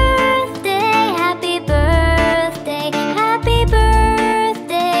birthday, happy birthday, happy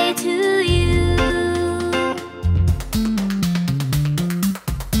birthday to you.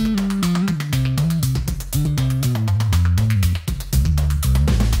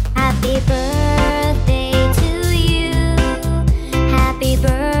 Happy birthday to you. Happy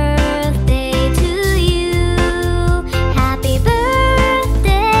birthday to you. Happy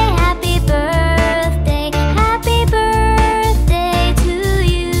birthday, happy birthday.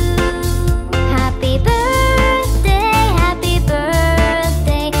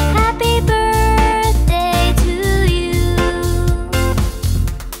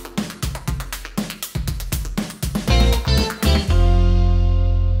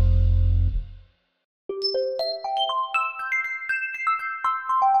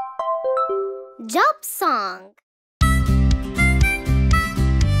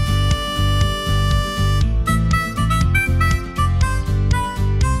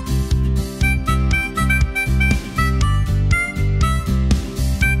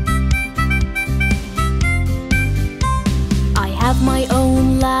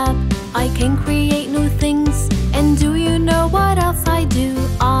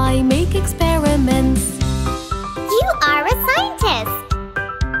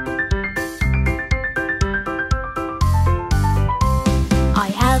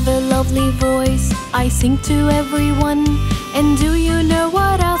 lovely voice, I sing to everyone. And do you know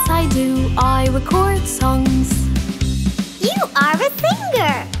what else I do? I record songs. You are a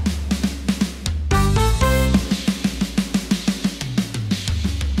singer!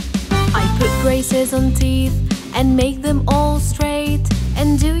 I put braces on teeth and make them all straight.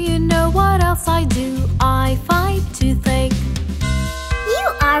 And do you know what else I do? I fight toothache. You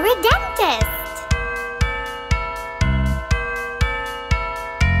are a dentist!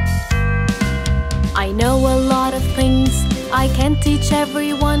 I know a lot of things I can't teach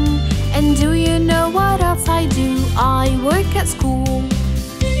everyone. And do you know what else I do? I work at school.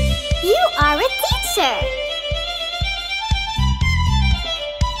 You are a teacher!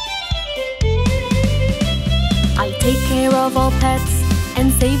 I take care of all pets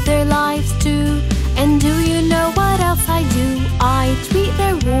and save their lives too. And do you know what else I do? I treat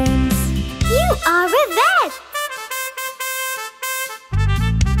their wounds. You are a vet!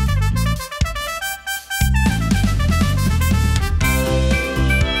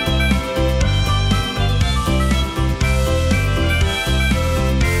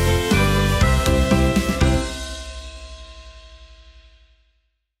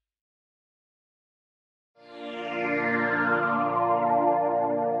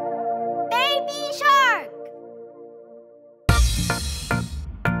 Baby shark!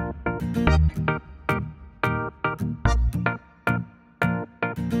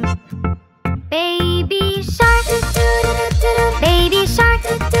 Baby shark, baby shark,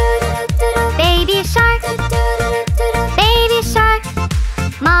 baby shark, baby shark,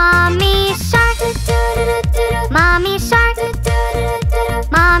 mommy shark, mommy shark,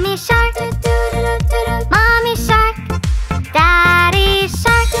 mommy shark, mommy shark, daddy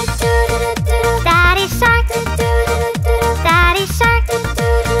shark, daddy shark, daddy shark,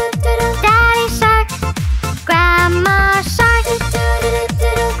 daddy shark, grandma shark,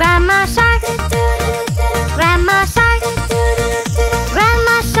 grandma shark, grandma shark,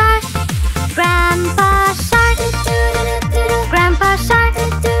 grandma shark, grandpa shark, grandpa shark,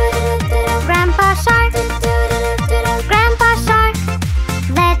 grandpa shark, grandpa shark.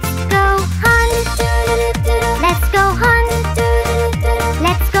 Let's go hunt, let's go hunt,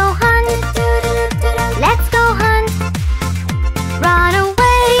 let's go hunt, let's go hunt. Run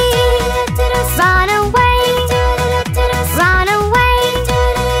away, run away, run away,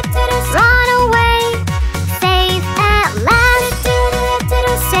 run away. Safe at last,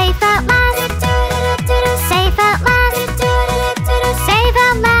 safe at last, safe at last, safe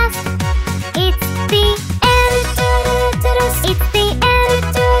at last. It's the end, it's the end, it's the end,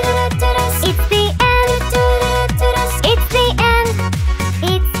 it's the end, it's the end, it's the end,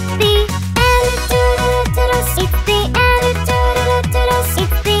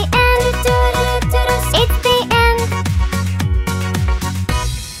 it's the end, it's the end.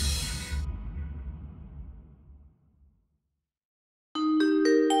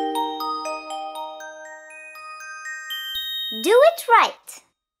 Do it right.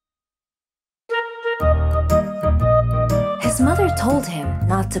 His mother told him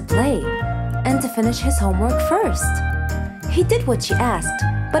not to play and to finish his homework first. He did what she asked,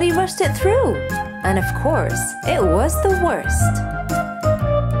 but he rushed it through. And of course, it was the worst.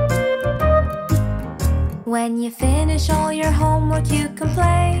 When you finish all your homework, you can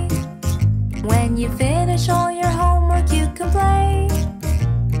play. When you finish all your homework, you can play.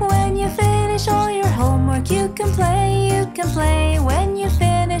 When you finish all your homework, you can play, you can play. When you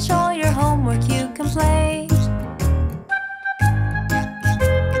finish all your homework, you can play.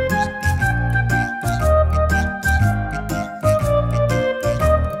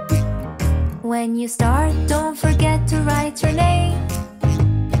 When you start, don't forget to write your name.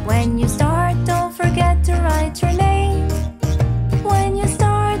 When you start, don't forget to write your name. When you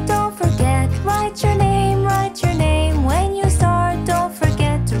start, don't forget, write your name, write your name. When you start, don't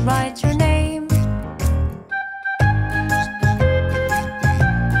forget to write your name.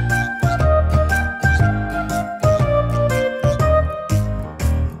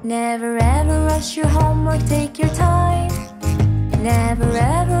 Never ever rush your homework, take your time. Never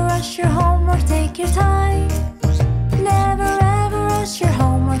ever rush your homework, take your time. Never ever rush your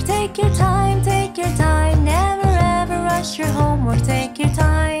homework, take your time, take your time. Never ever rush your homework, take your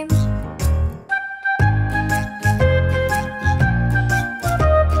time.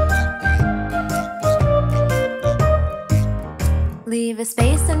 Leave a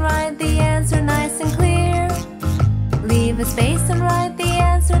space and write the answer nice and clear. Leave a space and write the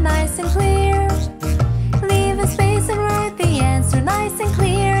answer nice and clear. Leave a space and write the answer nice and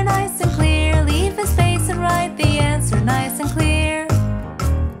clear, nice and clear. Leave a space and write the answer nice and clear.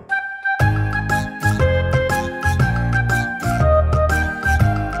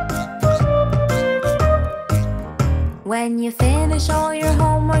 When you finish all your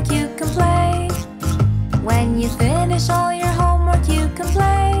homework, you can play. When you finish all your homework, you can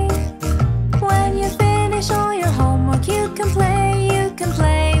play. When you finish all your homework, you can play. You can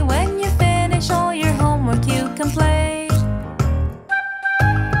play. When you finish all your homework, you can play.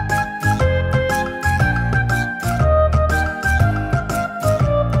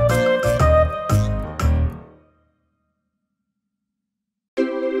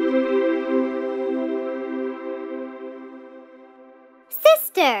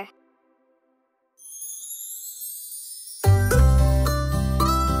 Sister.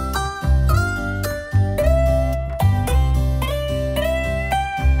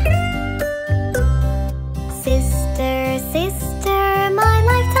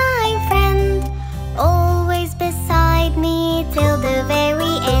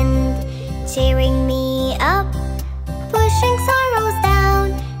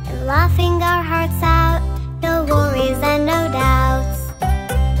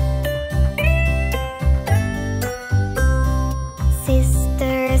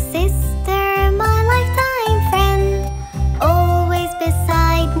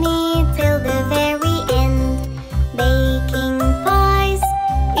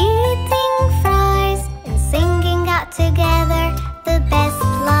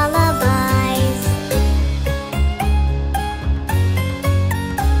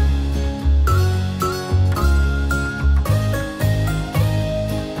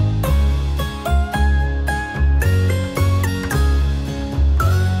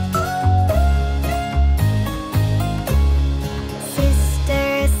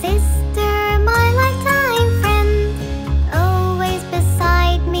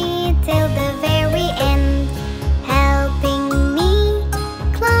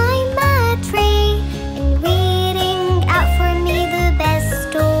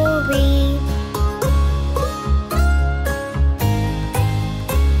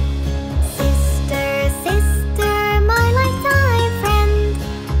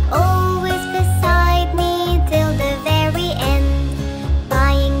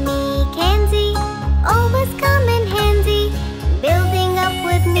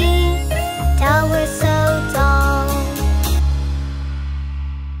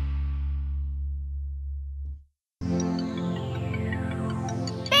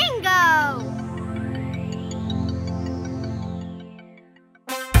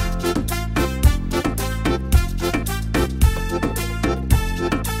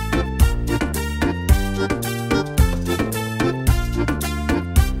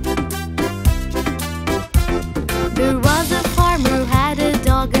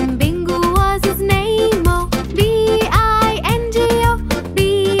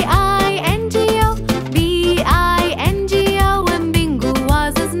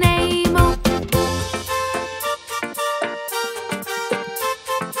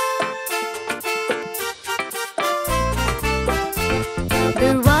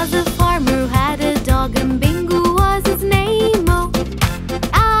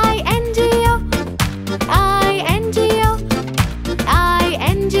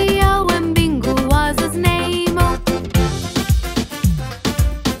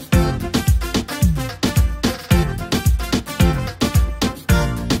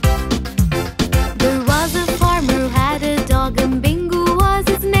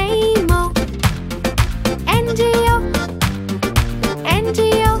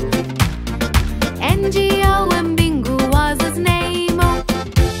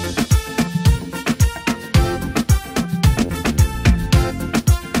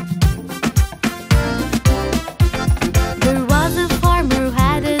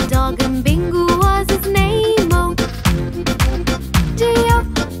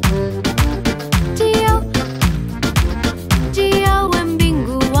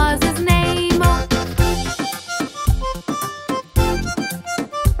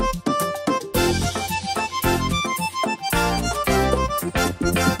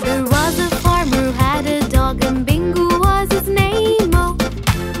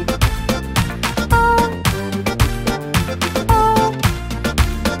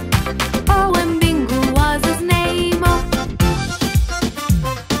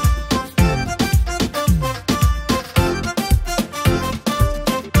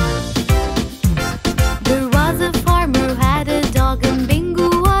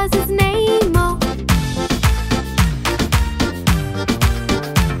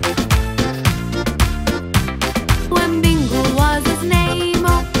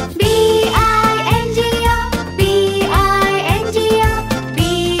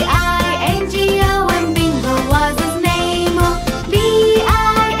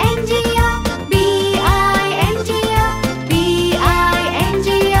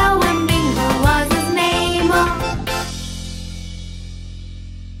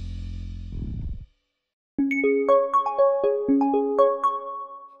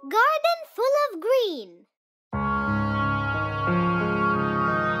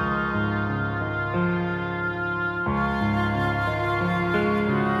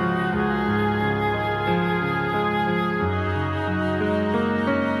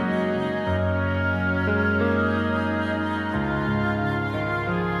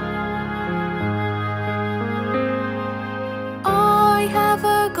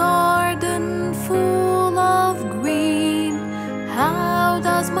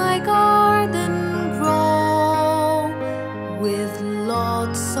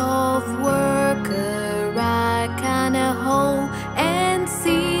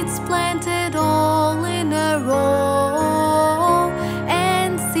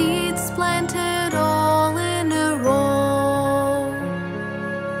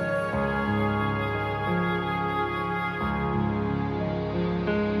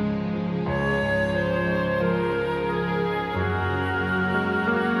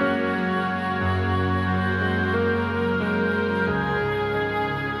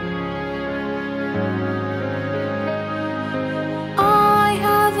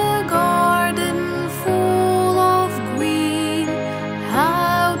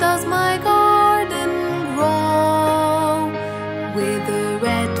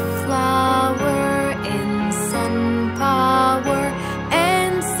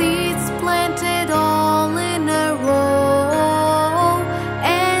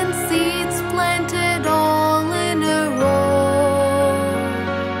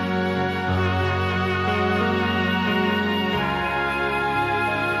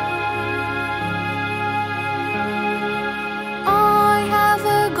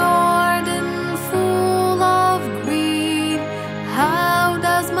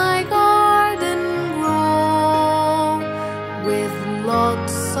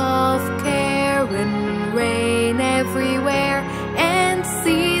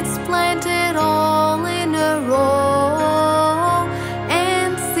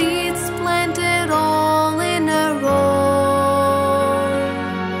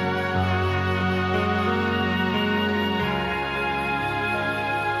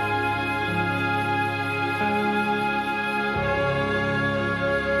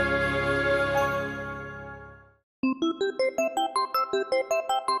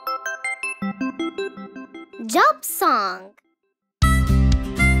 job song.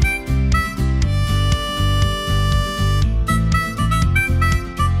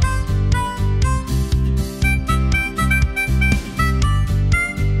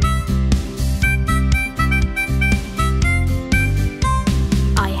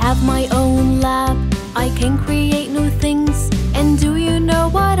 I have my own lab, I can create new things. And do you know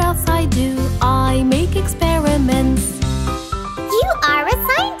what else I do? I make experiments. You are a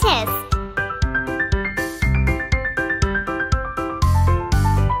scientist.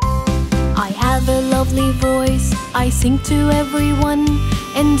 I have a lovely voice, I sing to everyone.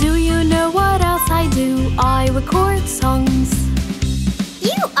 And do you know what else I do? I record songs.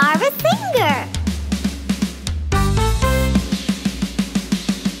 You are a singer.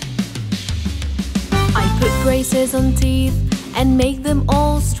 I put braces on teeth and make them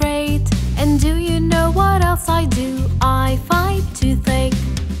all straight. And do you know what else I do? I fight toothache.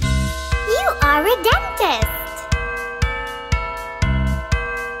 You are a dentist.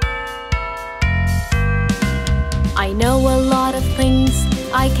 I know a lot of things,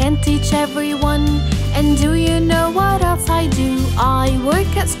 I can't teach everyone. And do you know what else I do? I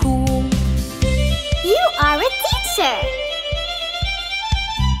work at school. You are a teacher.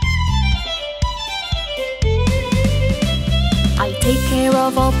 I take care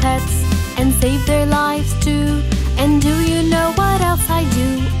of all pets and save their lives too. And do you know what else I do?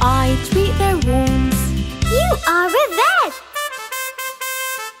 I treat their wounds. You are a vet.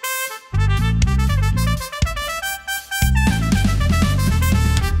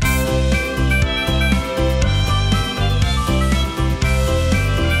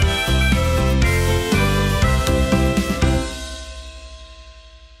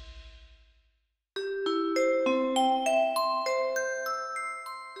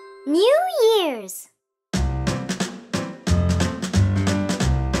 New Year's.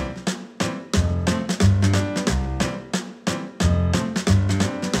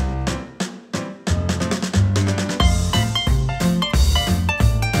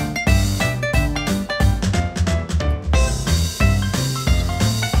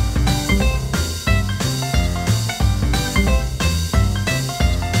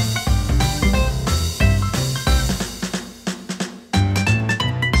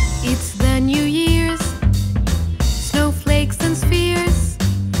 It's the New Year's. Snowflakes and spheres.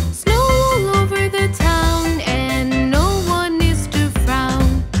 Snow all over the town and no one is to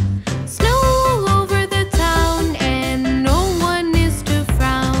frown. Snow all over the town and no one is to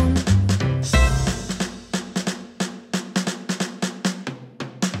frown.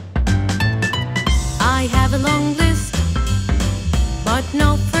 I have a long list, but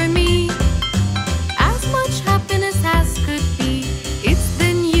not for me. As much happiness as could be. It's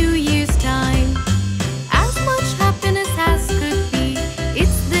the New Year's time. As much happiness as could be.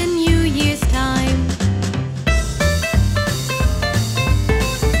 It's the New Year's time.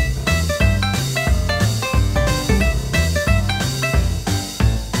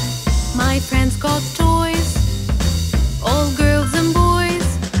 My friends got toys, all girls and boys.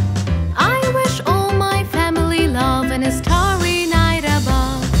 I wish all my family love and a starry night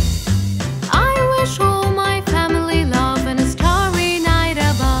above. I wish all my family love and a starry night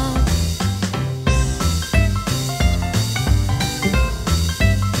above.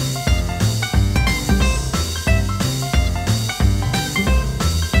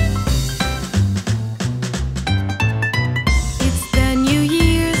 It's the New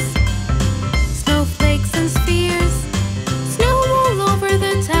Year's. Snowflakes and spheres. Snow all over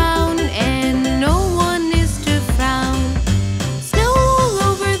the town and no one is to frown. Snow all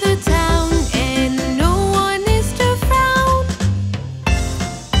over the town and no one is to frown.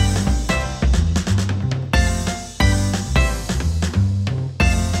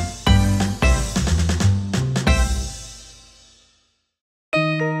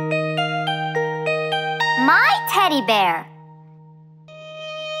 My teddy bear.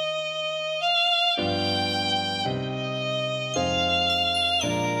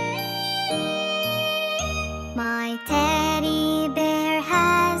 My teddy bear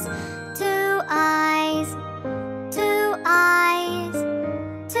has two eyes, two eyes,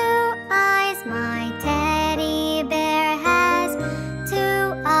 two eyes. My teddy bear has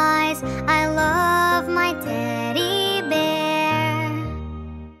two eyes. I love my teddy bear.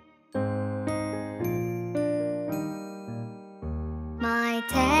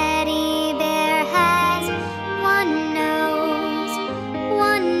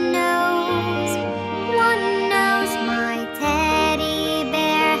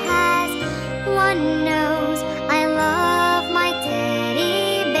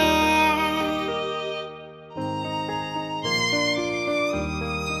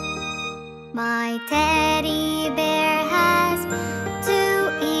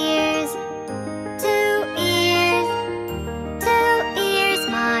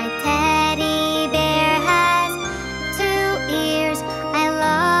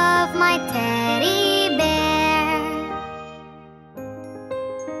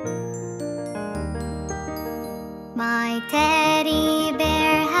 My teddy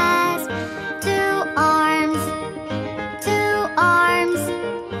bear has 2 arms, 2 arms,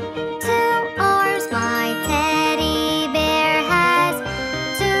 2 arms. My teddy bear has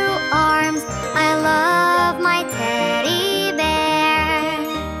 2 arms. I love my teddy bear.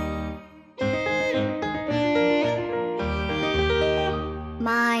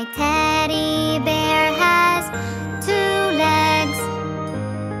 My teddy bear has 2 legs,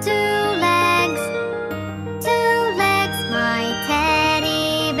 2 legs, 2 legs. My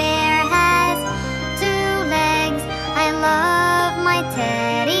teddy bear has 2 legs. I love my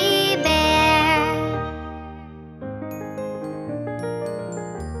teddy bear.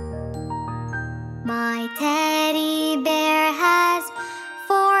 My teddy bear has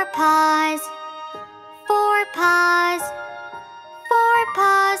 4 paws, 4 paws, 4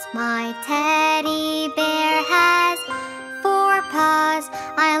 paws. My teddy bear has 4 paws.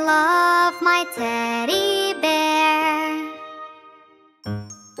 I love my teddy bear.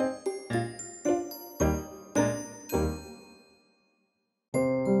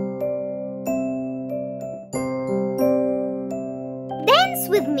 Dance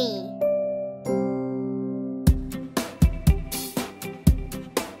with me.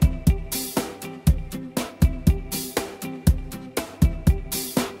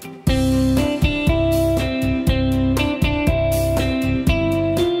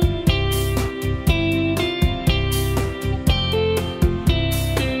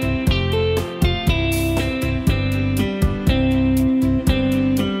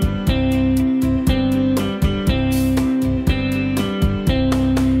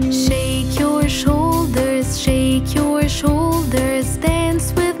 Shake your shoulders,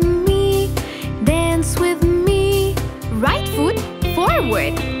 dance with me, dance with me. Right foot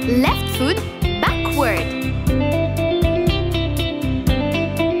forward, left foot backward.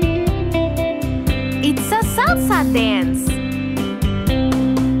 It's a salsa dance.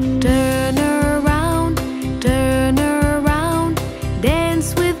 Turn around,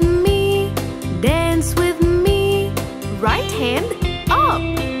 dance with me, dance with me. Right hand up,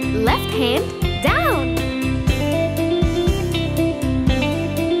 left hand down.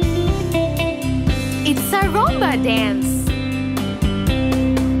 It's a rumba dance.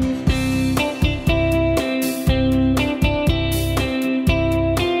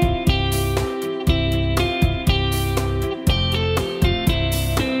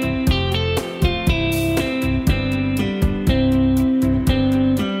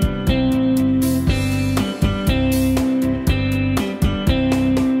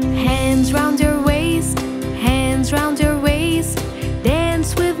 Hands round your waist, hands round your waist.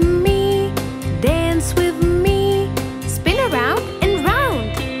 Dance with me, dance with me. Spin around and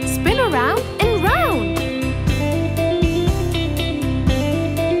round, spin around and round.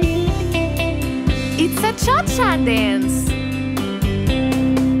 It's a cha-cha dance.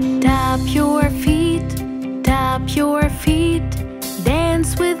 Tap your feet, tap your feet.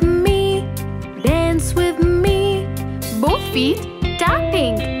 Dance with me, dance with me. Both feet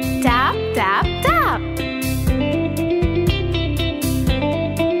tapping, tap, tap, tap.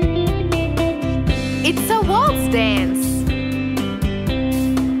 It's a waltz dance.